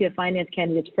and VP of finance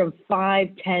candidates from 5,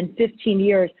 10, 15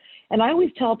 years. And I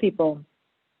always tell people,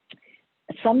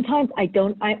 sometimes I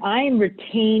am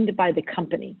retained by the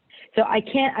company. So I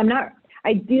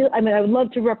would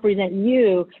love to represent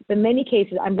you, but in many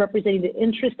cases, I'm representing the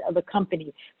interest of a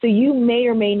company. So you may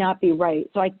or may not be right.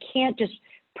 So I can't just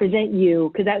present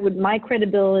you, because that would, my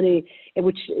credibility,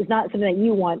 which is not something that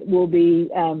you want, will be,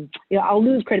 I'll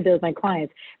lose credibility with my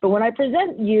clients. But when I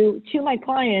present you to my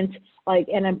clients,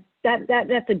 and I'm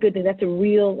that's a good thing. That's a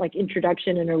real like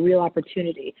introduction and a real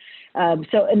opportunity. And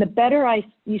the better I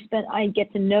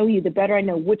get to know you, the better I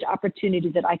know which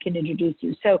opportunities that I can introduce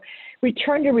you. So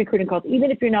return to recruiting calls,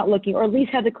 even if you're not looking, or at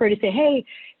least have the courage to say, hey,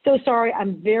 so sorry,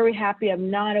 I'm very happy. I'm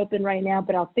not open right now,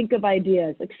 but I'll think of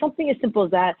ideas. Like something as simple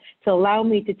as that to allow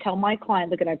me to tell my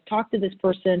client, look, I've talked to this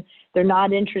person, they're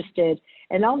not interested,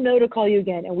 and I'll know to call you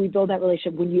again, and we build that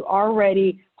relationship. When you are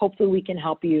ready, hopefully we can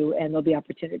help you, and there'll be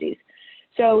opportunities.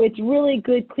 So it's really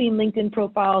good, clean LinkedIn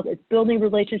profiles. It's building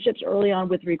relationships early on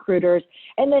with recruiters,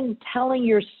 and then telling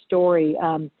your story.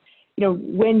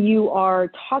 When you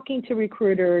are talking to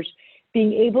recruiters,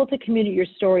 being able to communicate your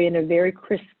story in a very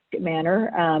crisp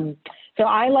manner. So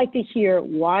I like to hear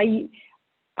why.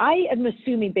 I am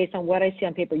assuming, based on what I see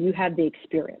on paper, you have the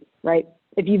experience, right?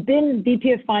 If you've been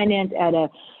VP of Finance at a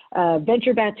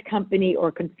venture-backed company or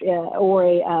a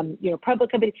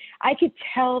public company, I could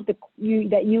tell that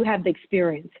you have the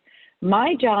experience.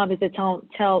 My job is to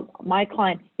tell my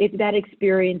client if that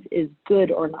experience is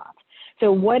good or not.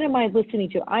 So what am I listening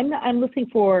to? I'm listening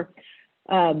for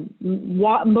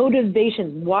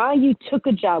motivation, why you took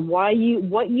a job, what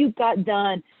you got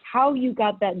done, how you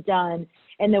got that done,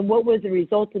 and then what was the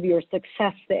result of your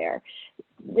success there.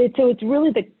 So it's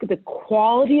really the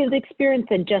quality of the experience,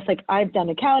 and just like I've done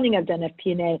accounting, I've done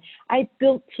FP&A, I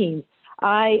built teams.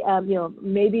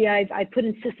 Maybe I put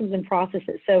in systems and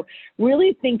processes. So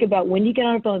really think about when you get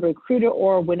on the phone with a recruiter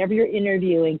or whenever you're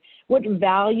interviewing, what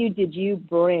value did you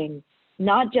bring?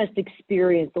 Not just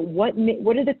experience, but what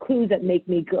are the clues that make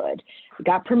me good? I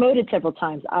got promoted several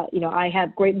times. I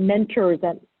have great mentors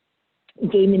that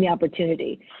gave me the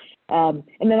opportunity. And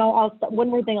then one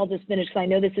more thing I'll just finish, because I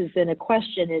know this has been a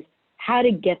question, is how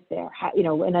to get there.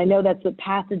 And I know that's the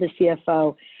path of the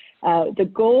CFO. The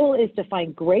goal is to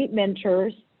find great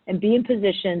mentors and be in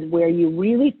positions where you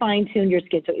really fine tune your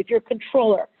skills. So if you're a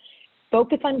controller,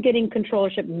 focus on getting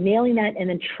controllership, nailing that, and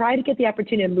then try to get the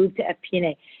opportunity to move to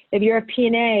FP&A. If you're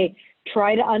FP&A,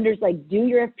 try to do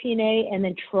your FP&A and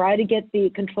then try to get the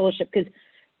controllership, because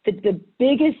the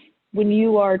biggest, when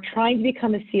you are trying to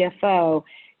become a CFO,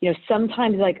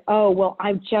 sometimes like, oh, well,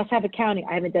 I just have accounting,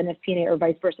 I haven't done FP&A, or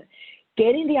vice versa.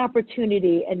 Getting the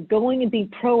opportunity and going and being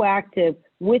proactive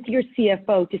with your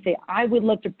CFO to say, I would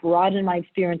love to broaden my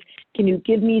experience. Can you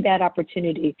give me that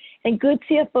opportunity? And good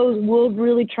CFOs will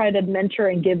really try to mentor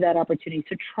and give that opportunity.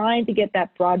 So trying to get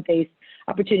that broad-based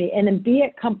opportunity, and then be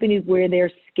at companies where they're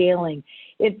scaling.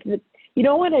 You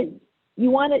don't want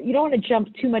to jump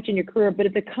too much in your career, but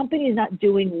if the company is not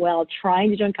doing well,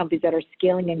 trying to join companies that are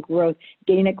scaling and growth,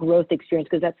 getting that growth experience,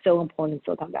 because that's so important in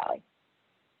Silicon Valley.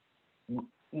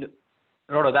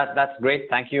 Rhoda, that's great.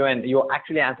 Thank you. And you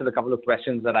actually answered a couple of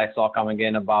questions that I saw coming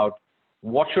in about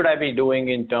what should I be doing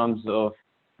in terms of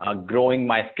growing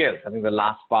my skills. I think the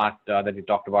last part that you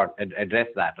talked about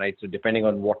addressed that, right? So depending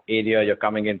on what area you're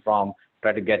coming in from,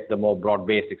 try to get the more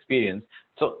broad-based experience.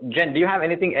 So Jen, do you have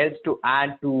anything else to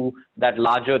add to that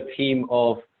larger theme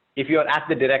of, if you're at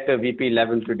the director VP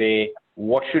level today,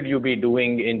 what should you be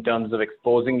doing in terms of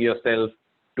exposing yourself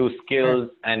to skills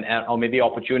and or maybe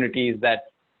opportunities that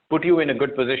put you in a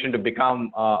good position to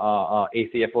become a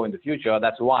CFO in the future?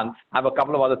 That's one. I have a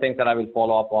couple of other things that I will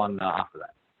follow up on after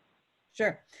that.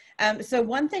 Sure. So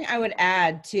one thing I would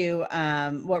add to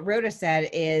what Rhoda said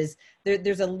is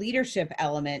there's a leadership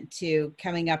element to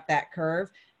coming up that curve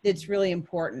that's really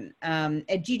important. At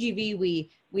GGV,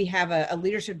 we have a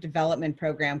leadership development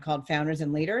program called Founders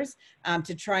and Leaders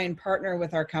to try and partner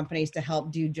with our companies to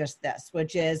help do just this,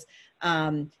 which is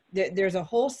there's a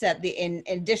whole set, in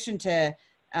addition to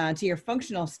your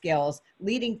functional skills,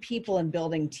 leading people and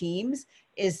building teams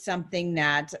is something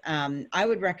that I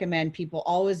would recommend people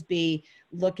always be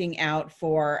looking out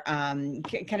for,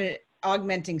 kind of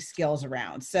augmenting skills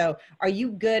around. So are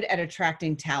you good at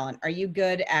attracting talent? Are you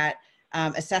good at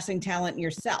assessing talent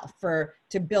yourself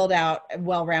to build out a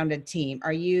well-rounded team?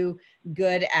 Are you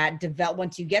good at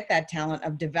once you get that talent,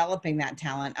 of developing that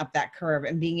talent up that curve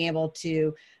and being able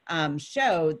to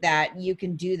show that you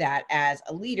can do that as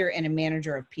a leader and a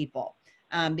manager of people?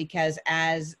 Because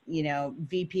as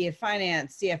VP of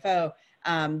Finance, CFO,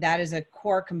 that is a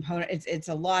core component. It's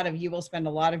a lot of, you will spend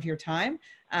a lot of your time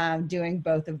doing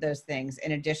both of those things,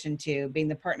 in addition to being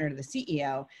the partner to the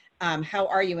CEO. How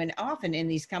are you? And often in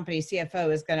these companies,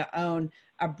 CFO is going to own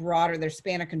their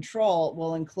span of control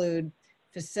will include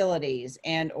facilities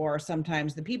and or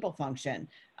sometimes the people function.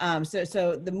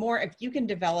 So the more, if you can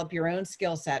develop your own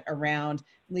skill set around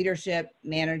leadership,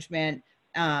 management,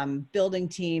 building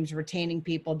teams, retaining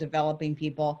people, developing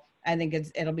people, I think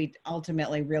it'll be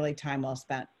ultimately really time well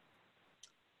spent.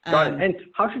 Got it. And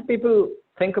how should people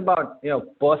think about,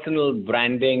 personal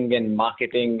branding and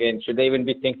marketing, and should they even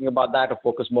be thinking about that or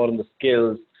focus more on the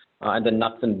skills and the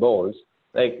nuts and bolts?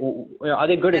 Like, are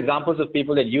there good examples of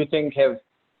people that you think have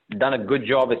done a good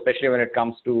job, especially when it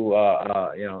comes to,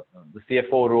 the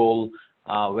CFO role,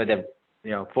 where they've,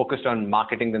 focused on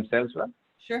marketing themselves well?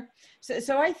 Sure.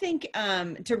 So I think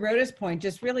to Rhoda's point,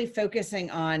 just really focusing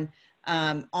on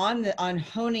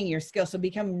honing your skills. So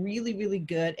become really, really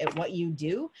good at what you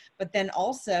do, but then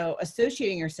also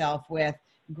associating yourself with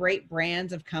great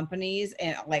brands of companies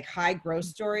and like high growth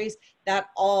stories that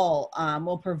all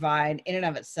will provide in and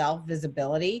of itself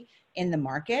visibility in the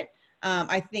market.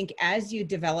 I think as you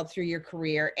develop through your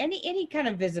career, any kind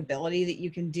of visibility that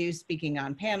you can do, speaking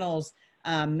on panels,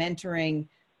 mentoring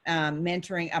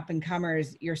up and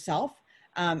comers yourself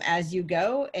as you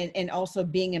go, and also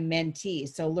being a mentee.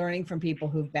 So learning from people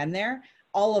who've been there,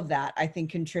 all of that I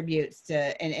think contributes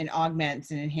to and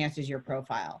augments and enhances your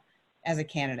profile as a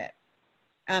candidate.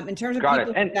 In terms of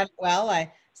people who've done well,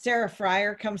 Sarah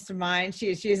Fryer comes to mind.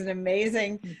 She's an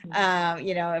amazing,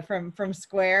 from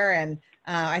Square, and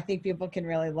I think people can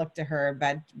really look to her.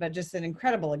 But just an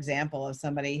incredible example of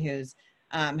somebody who's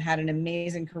had an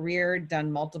amazing career,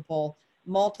 done multiple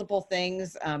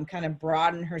things, kind of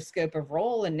broadened her scope of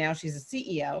role, and now she's a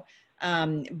CEO.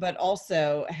 But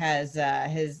also has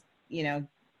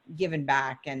given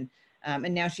back, and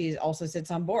now she also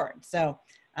sits on board. So.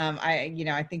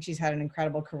 I think she's had an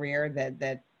incredible career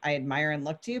that I admire and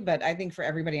look to, but I think for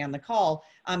everybody on the call,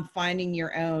 finding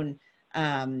your own,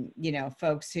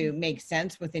 folks who make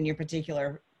sense within your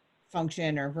particular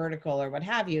function or vertical or what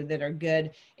have you, that are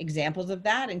good examples of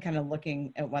that, and kind of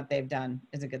looking at what they've done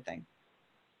is a good thing.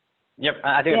 Yep.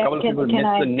 I think a couple of people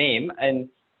missed the name, and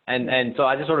so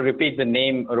I just want to repeat the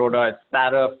name, Rhoda. It's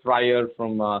Sarah Fryer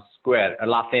from Square,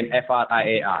 last name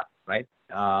Friar, right?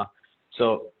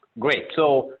 So great.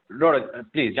 So Rhoda,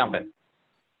 please jump in.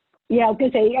 Yeah, I was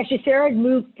going to say, actually, Sarah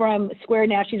moved from Square.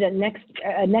 Now she's at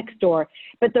Nextdoor.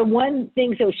 But the one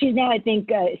thing, so she's now, I think,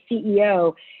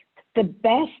 CEO. The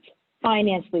best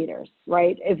finance leaders,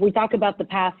 right? If we talk about the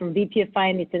path from VP of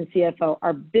Finance and CFO,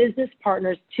 are business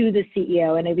partners to the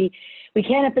CEO. And we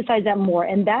can't emphasize that more.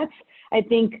 And that's, I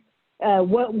think,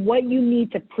 what you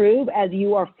need to prove as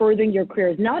you are furthering your career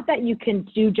is not that you can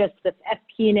do just the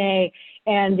FP&A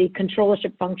and the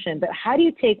controllership function, but how do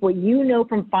you take what you know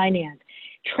from finance,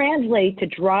 translate to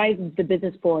drive the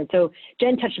business forward? So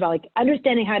Jen touched about like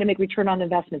understanding how to make return on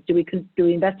investments. Do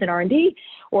we invest in R&D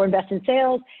or invest in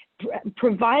sales?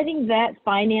 Providing that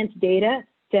finance data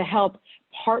to help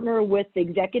partner with the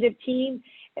executive team.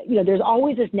 There's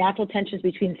always this natural tensions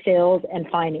between sales and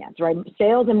finance, right?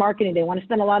 Sales and marketing, they want to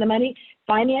spend a lot of money.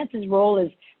 Finance's role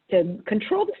is to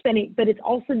control the spending, but it's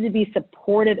also to be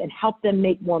supportive and help them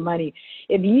make more money.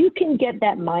 If you can get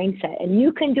that mindset and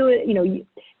you can do it,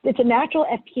 it's a natural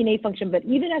FP&A function, but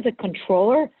even as a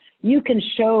controller, you can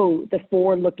show the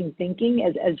forward-looking thinking,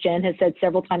 as Jen has said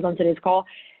several times on today's call.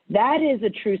 That is a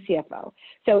true CFO.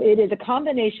 So it is a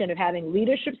combination of having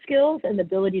leadership skills and the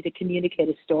ability to communicate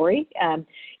a story.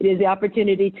 It is the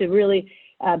opportunity to really,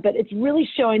 but it's really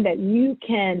showing that you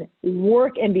can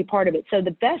work and be part of it. So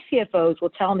the best CFOs will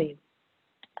tell me,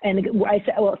 and I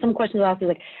said, well, some questions I asked is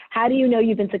like, how do you know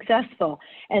you've been successful?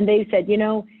 And they said,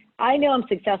 I know I'm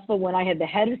successful when I had the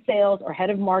head of sales or head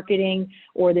of marketing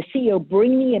or the CEO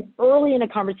bring me in early in a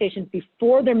conversation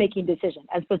before they're making a decision,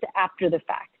 as opposed to after the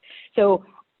fact. So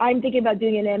I'm thinking about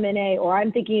doing an M&A, or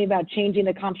I'm thinking about changing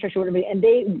the comp structure, whatever, and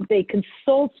they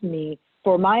consult me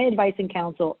for my advice and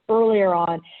counsel earlier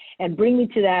on and bring me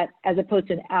to that as opposed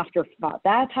to an afterthought.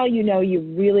 That's how you know you're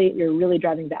really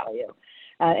driving value.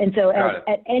 And so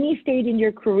at any stage in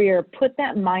your career, put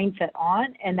that mindset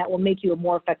on, and that will make you a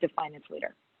more effective finance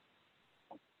leader.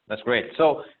 That's great.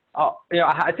 So,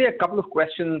 I see a couple of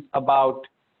questions about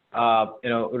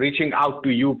reaching out to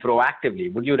you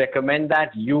proactively. Would you recommend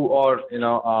that you or,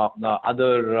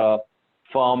 other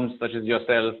firms such as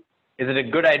yourself, is it a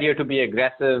good idea to be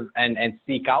aggressive and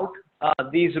seek out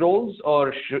these roles,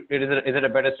 or is it a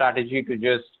better strategy to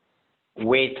just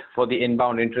wait for the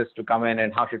inbound interest to come in,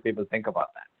 and how should people think about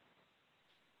that?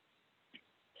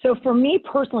 So for me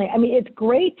personally, it's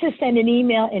great to send an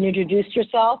email and introduce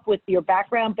yourself with your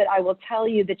background, but I will tell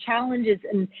you the challenge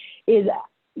is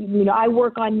I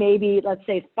work on maybe, let's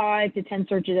say, 5 to 10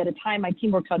 searches at a time. My team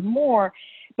works on more,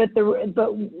 but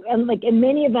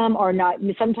many of them are not.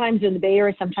 Sometimes they're in the Bay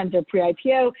Area, sometimes they're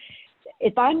pre-IPO.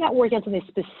 If I'm not working on something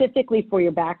specifically for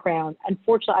your background,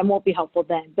 unfortunately, I won't be helpful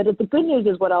then. But the good news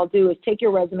is what I'll do is take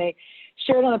your resume,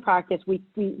 share it on the practice.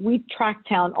 We track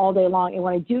town all day long, and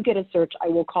when I do get a search, I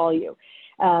will call you.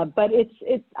 But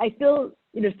I feel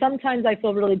sometimes I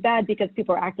feel really bad because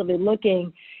people are actively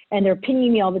looking and they're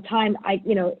pinging me all the time.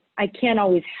 I can't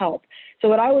always help. So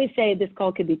what I always say, this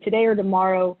call could be today or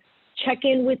tomorrow. Check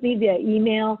in with me via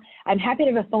email. I'm happy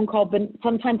to have a phone call, but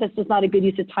sometimes that's just not a good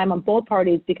use of time on both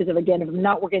parties because again, if I'm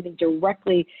not working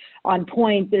directly on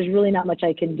point, there's really not much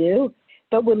I can do.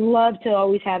 But would love to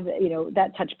always have,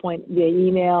 that touch point via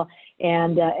email,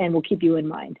 and we'll keep you in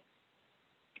mind.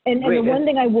 And the one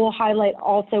thing I will highlight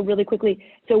also really quickly,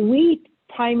 so we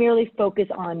primarily focus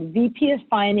on VP of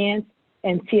Finance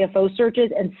and CFO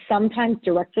searches and sometimes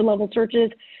director level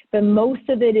searches, but most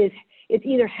of it's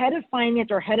either head of finance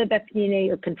or head of FP&A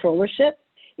or controllership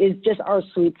is just our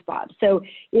sweet spot. So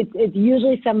it's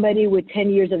usually somebody with 10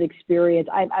 years of experience.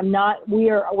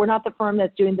 We're not the firm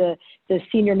that's doing the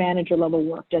senior manager level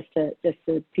work, just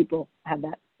so people have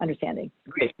that understanding.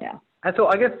 Great. Yeah. And so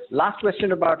I guess last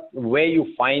question about where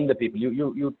you find the people.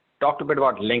 You talked a bit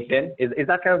about LinkedIn. Is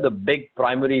that kind of the big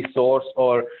primary source,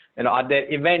 or are there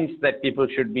events that people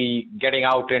should be getting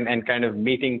out and kind of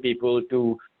meeting people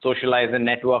to socialize and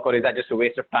network, or is that just a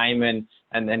waste of time and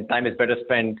time is better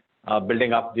spent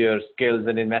building up their skills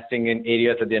and investing in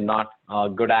areas that they're not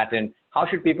good at? And how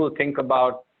should people think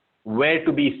about where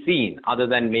to be seen other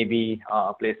than maybe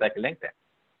a place like LinkedIn?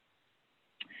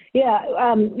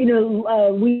 Yeah,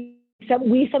 we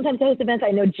sometimes host events.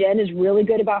 I know Jen is really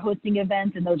good about hosting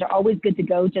events, and those are always good to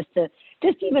go just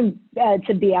even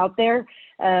to be out there.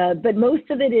 But most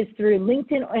of it is through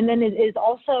LinkedIn, and then it is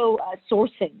also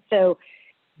sourcing. So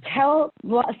tell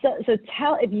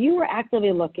if you are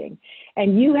actively looking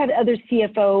and you have other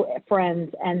CFO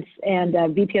friends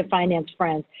and VP of Finance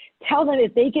friends, tell them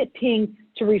if they get pinged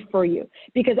to refer you,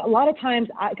 because a lot of times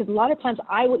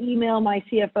I will email my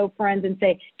CFO friends and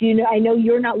say, I know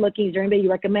you're not looking, is there anybody you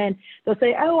recommend? They'll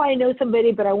say, oh, I know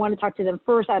somebody, but I want to talk to them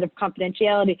first out of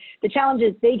confidentiality. The challenge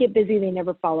is they get busy, they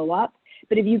never follow up.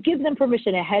 But if you give them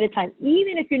permission ahead of time,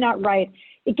 even if you're not right,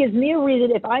 it gives me a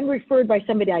reason. If I'm referred by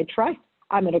somebody I trust,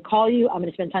 I'm going to call you. I'm going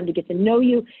to spend time to get to know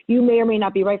you. You may or may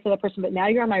not be right for that person, but now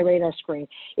you're on my radar screen.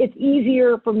 It's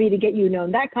easier for me to get you known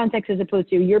in that context as opposed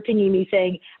to you're pinging me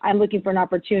saying, I'm looking for an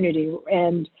opportunity.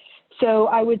 And so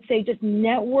I would say just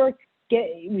network,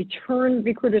 return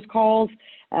recruiters' calls,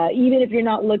 even if you're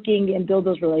not looking, and build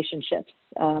those relationships.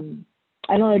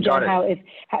 I don't know,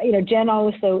 Jen, Jen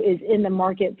also is in the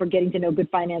market for getting to know good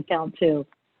finance talent too.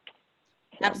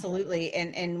 Absolutely.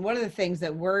 And one of the things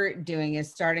that we're doing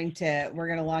is we're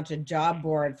going to launch a job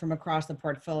board from across the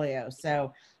portfolio.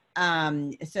 So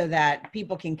that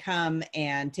people can come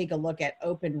and take a look at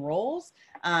open roles.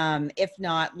 If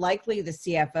not, likely the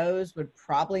CFOs would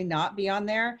probably not be on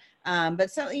there. But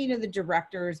some, the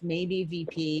directors, maybe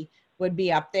VP would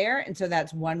be up there. And so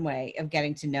that's one way of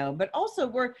getting to know. But also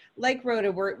we're like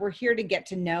Rhoda, we're here to get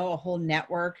to know a whole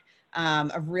network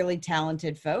of really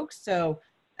talented folks. So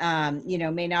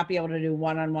may not be able to do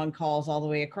one-on-one calls all the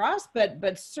way across,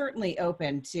 but certainly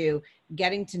open to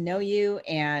getting to know you.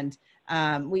 And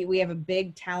we have a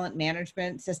big talent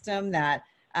management system that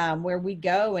where we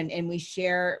go and we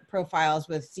share profiles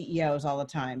with CEOs all the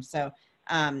time. So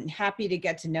happy to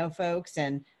get to know folks,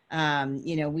 and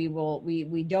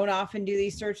we don't often do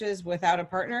these searches without a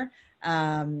partner,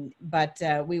 but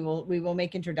we will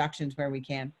make introductions where we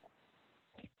can.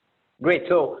 Great.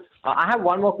 So I have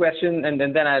one more question, and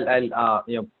then I'll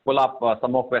pull up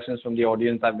some more questions from the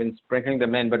audience. I've been sprinkling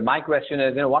them in, but my question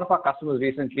is, one of our customers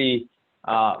recently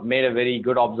made a very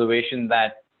good observation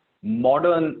that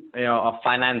modern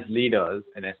finance leaders,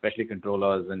 and especially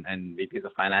controllers and VPs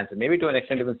of finance, and maybe to an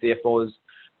extent even CFOs,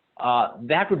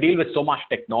 they have to deal with so much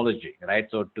technology, right?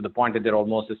 So to the point that they're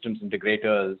almost systems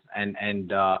integrators,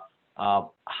 and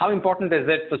how important is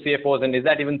it for CFOs, and is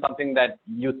that even something that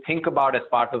you think about as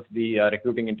part of the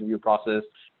recruiting interview process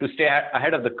to stay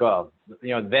ahead of the curve?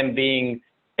 Them being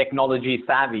technology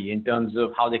savvy in terms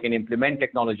of how they can implement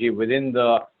technology within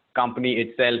the company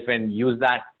itself and use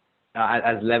that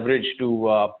as leverage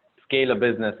to scale a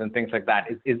business and things like that.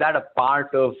 Is that a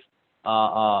part of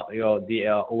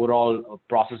the overall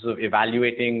process of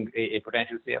evaluating a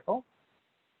potential CFO?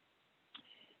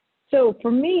 So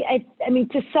for me, I mean,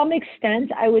 to some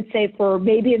extent, I would say for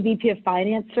maybe a VP of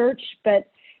Finance search, but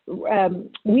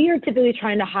we are typically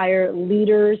trying to hire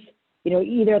leaders,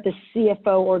 either at the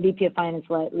CFO or VP of Finance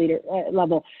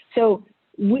level. So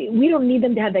we don't need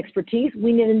them to have expertise.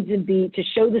 We need them to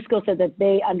show the skill set that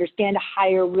they understand, to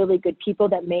hire really good people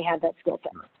that may have that skill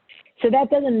set. So that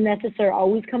doesn't necessarily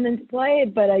always come into play,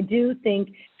 but I do think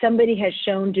somebody has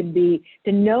shown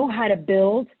to know how to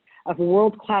build a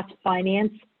world-class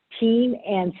finance team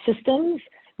and systems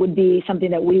would be something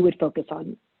that we would focus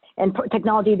on, and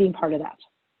technology being part of that.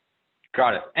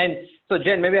 Got it. And so,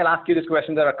 Jen, maybe I'll ask you this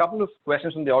question. There are a couple of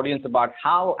questions from the audience about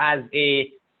how, as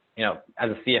a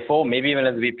CFO, maybe even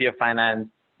as a VP of Finance,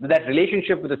 that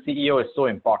relationship with the CEO is so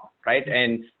important, right?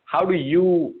 And how do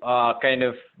you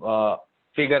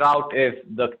figure out if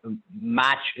the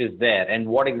match is there, and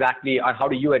what exactly, or how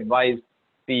do you advise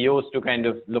CEOs to kind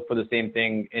of look for the same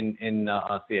thing in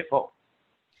a CFO?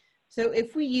 So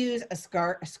if we use a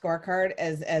scorecard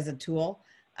as a tool,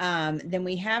 then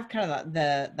we have kind of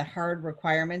the hard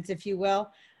requirements, if you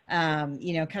will,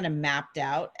 kind of mapped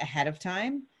out ahead of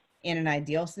time in an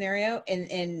ideal scenario.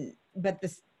 But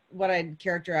what I'd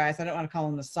characterize, I don't want to call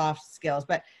them the soft skills,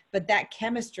 but that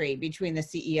chemistry between the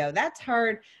CEO, that's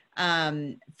hard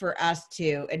for us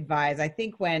to advise. I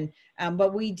think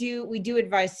but we do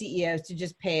advise CEOs to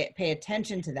just pay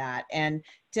attention to that, and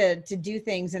to do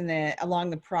things along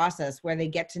the process where they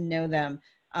get to know them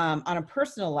on a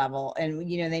personal level. And,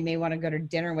 they may want to go to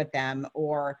dinner with them,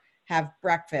 or have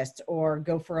breakfast, or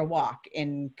go for a walk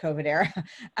in COVID era,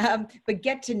 but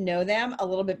get to know them a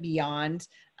little bit beyond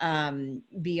kind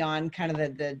of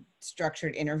the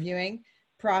structured interviewing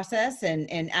process.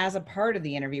 And as a part of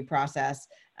the interview process,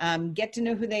 get to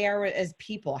know who they are as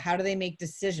people. How do they make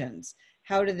decisions?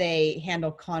 How do they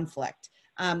handle conflict?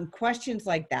 Questions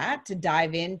like that to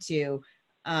dive into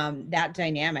that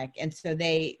dynamic. And so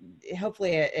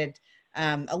hopefully it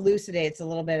elucidates a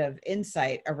little bit of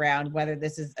insight around whether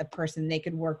this is a person they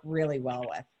could work really well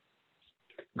with.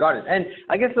 Got it. And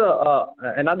I guess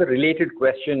another related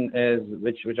question is,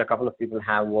 which a couple of people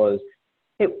have, was,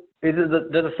 hey, does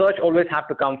the search always have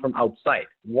to come from outside?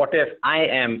 What if I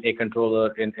am a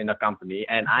controller in a company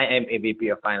and I am a VP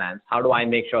of Finance? How do I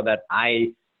make sure that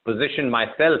I position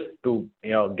myself to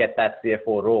get that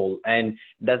CFO role? And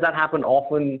does that happen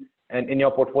often in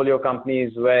your portfolio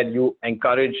companies, where you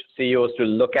encourage CEOs to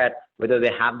look at whether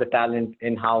they have the talent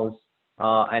in-house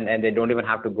and they don't even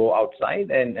have to go outside?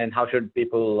 And how should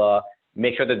people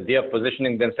make sure that they're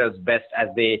positioning themselves best as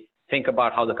they think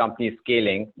about how the company is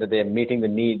scaling, that they're meeting the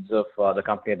needs of the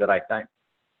company at the right time?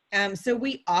 So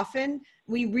we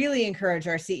really encourage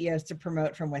our CEOs to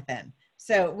promote from within.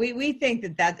 So we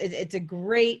think that it's a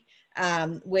great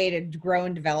way to grow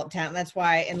and develop talent. That's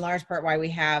why, in large part, why we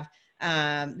have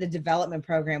the development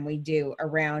program we do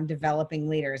around developing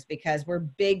leaders, because we're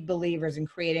big believers in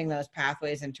creating those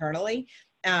pathways internally.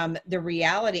 The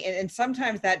reality, and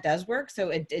sometimes that does work, so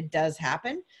it does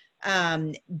happen.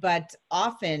 But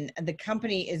often the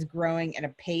company is growing at a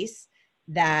pace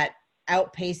that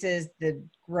outpaces the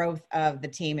growth of the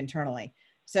team internally.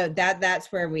 So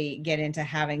that's where we get into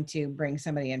having to bring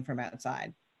somebody in from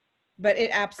outside. But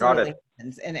it absolutely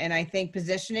happens. And I think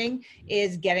positioning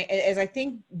is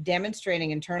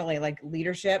demonstrating internally, like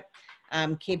leadership,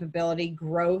 capability,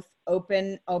 growth,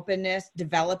 openness,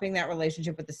 developing that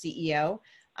relationship with the CEO,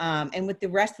 and with the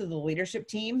rest of the leadership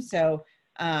team. So,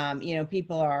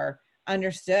 people are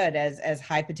understood as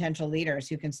high potential leaders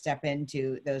who can step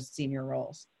into those senior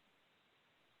roles.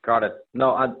 Got it.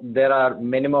 No, there are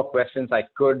many more questions I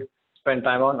could spend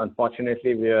time on.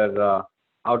 Unfortunately, we are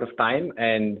out of time.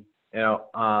 And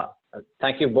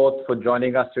thank you both for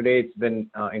joining us today. It's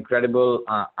been incredible.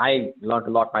 I learned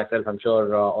a lot myself. I'm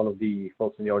sure all of the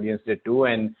folks in the audience did too.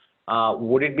 And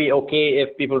would it be okay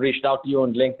if people reached out to you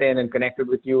on LinkedIn and connected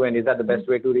with you? And is that the best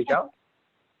way to reach out?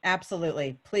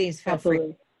 Absolutely. Please feel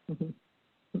free.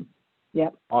 Mm-hmm.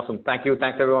 Yep. Awesome. Thank you.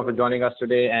 Thanks everyone for joining us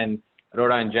today. And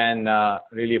Rhoda and Jen,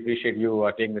 really appreciate you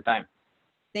taking the time.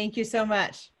 Thank you so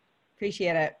much.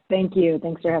 Appreciate it. Thank you.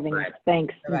 Thanks for having us.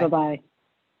 Thanks. Bye-bye.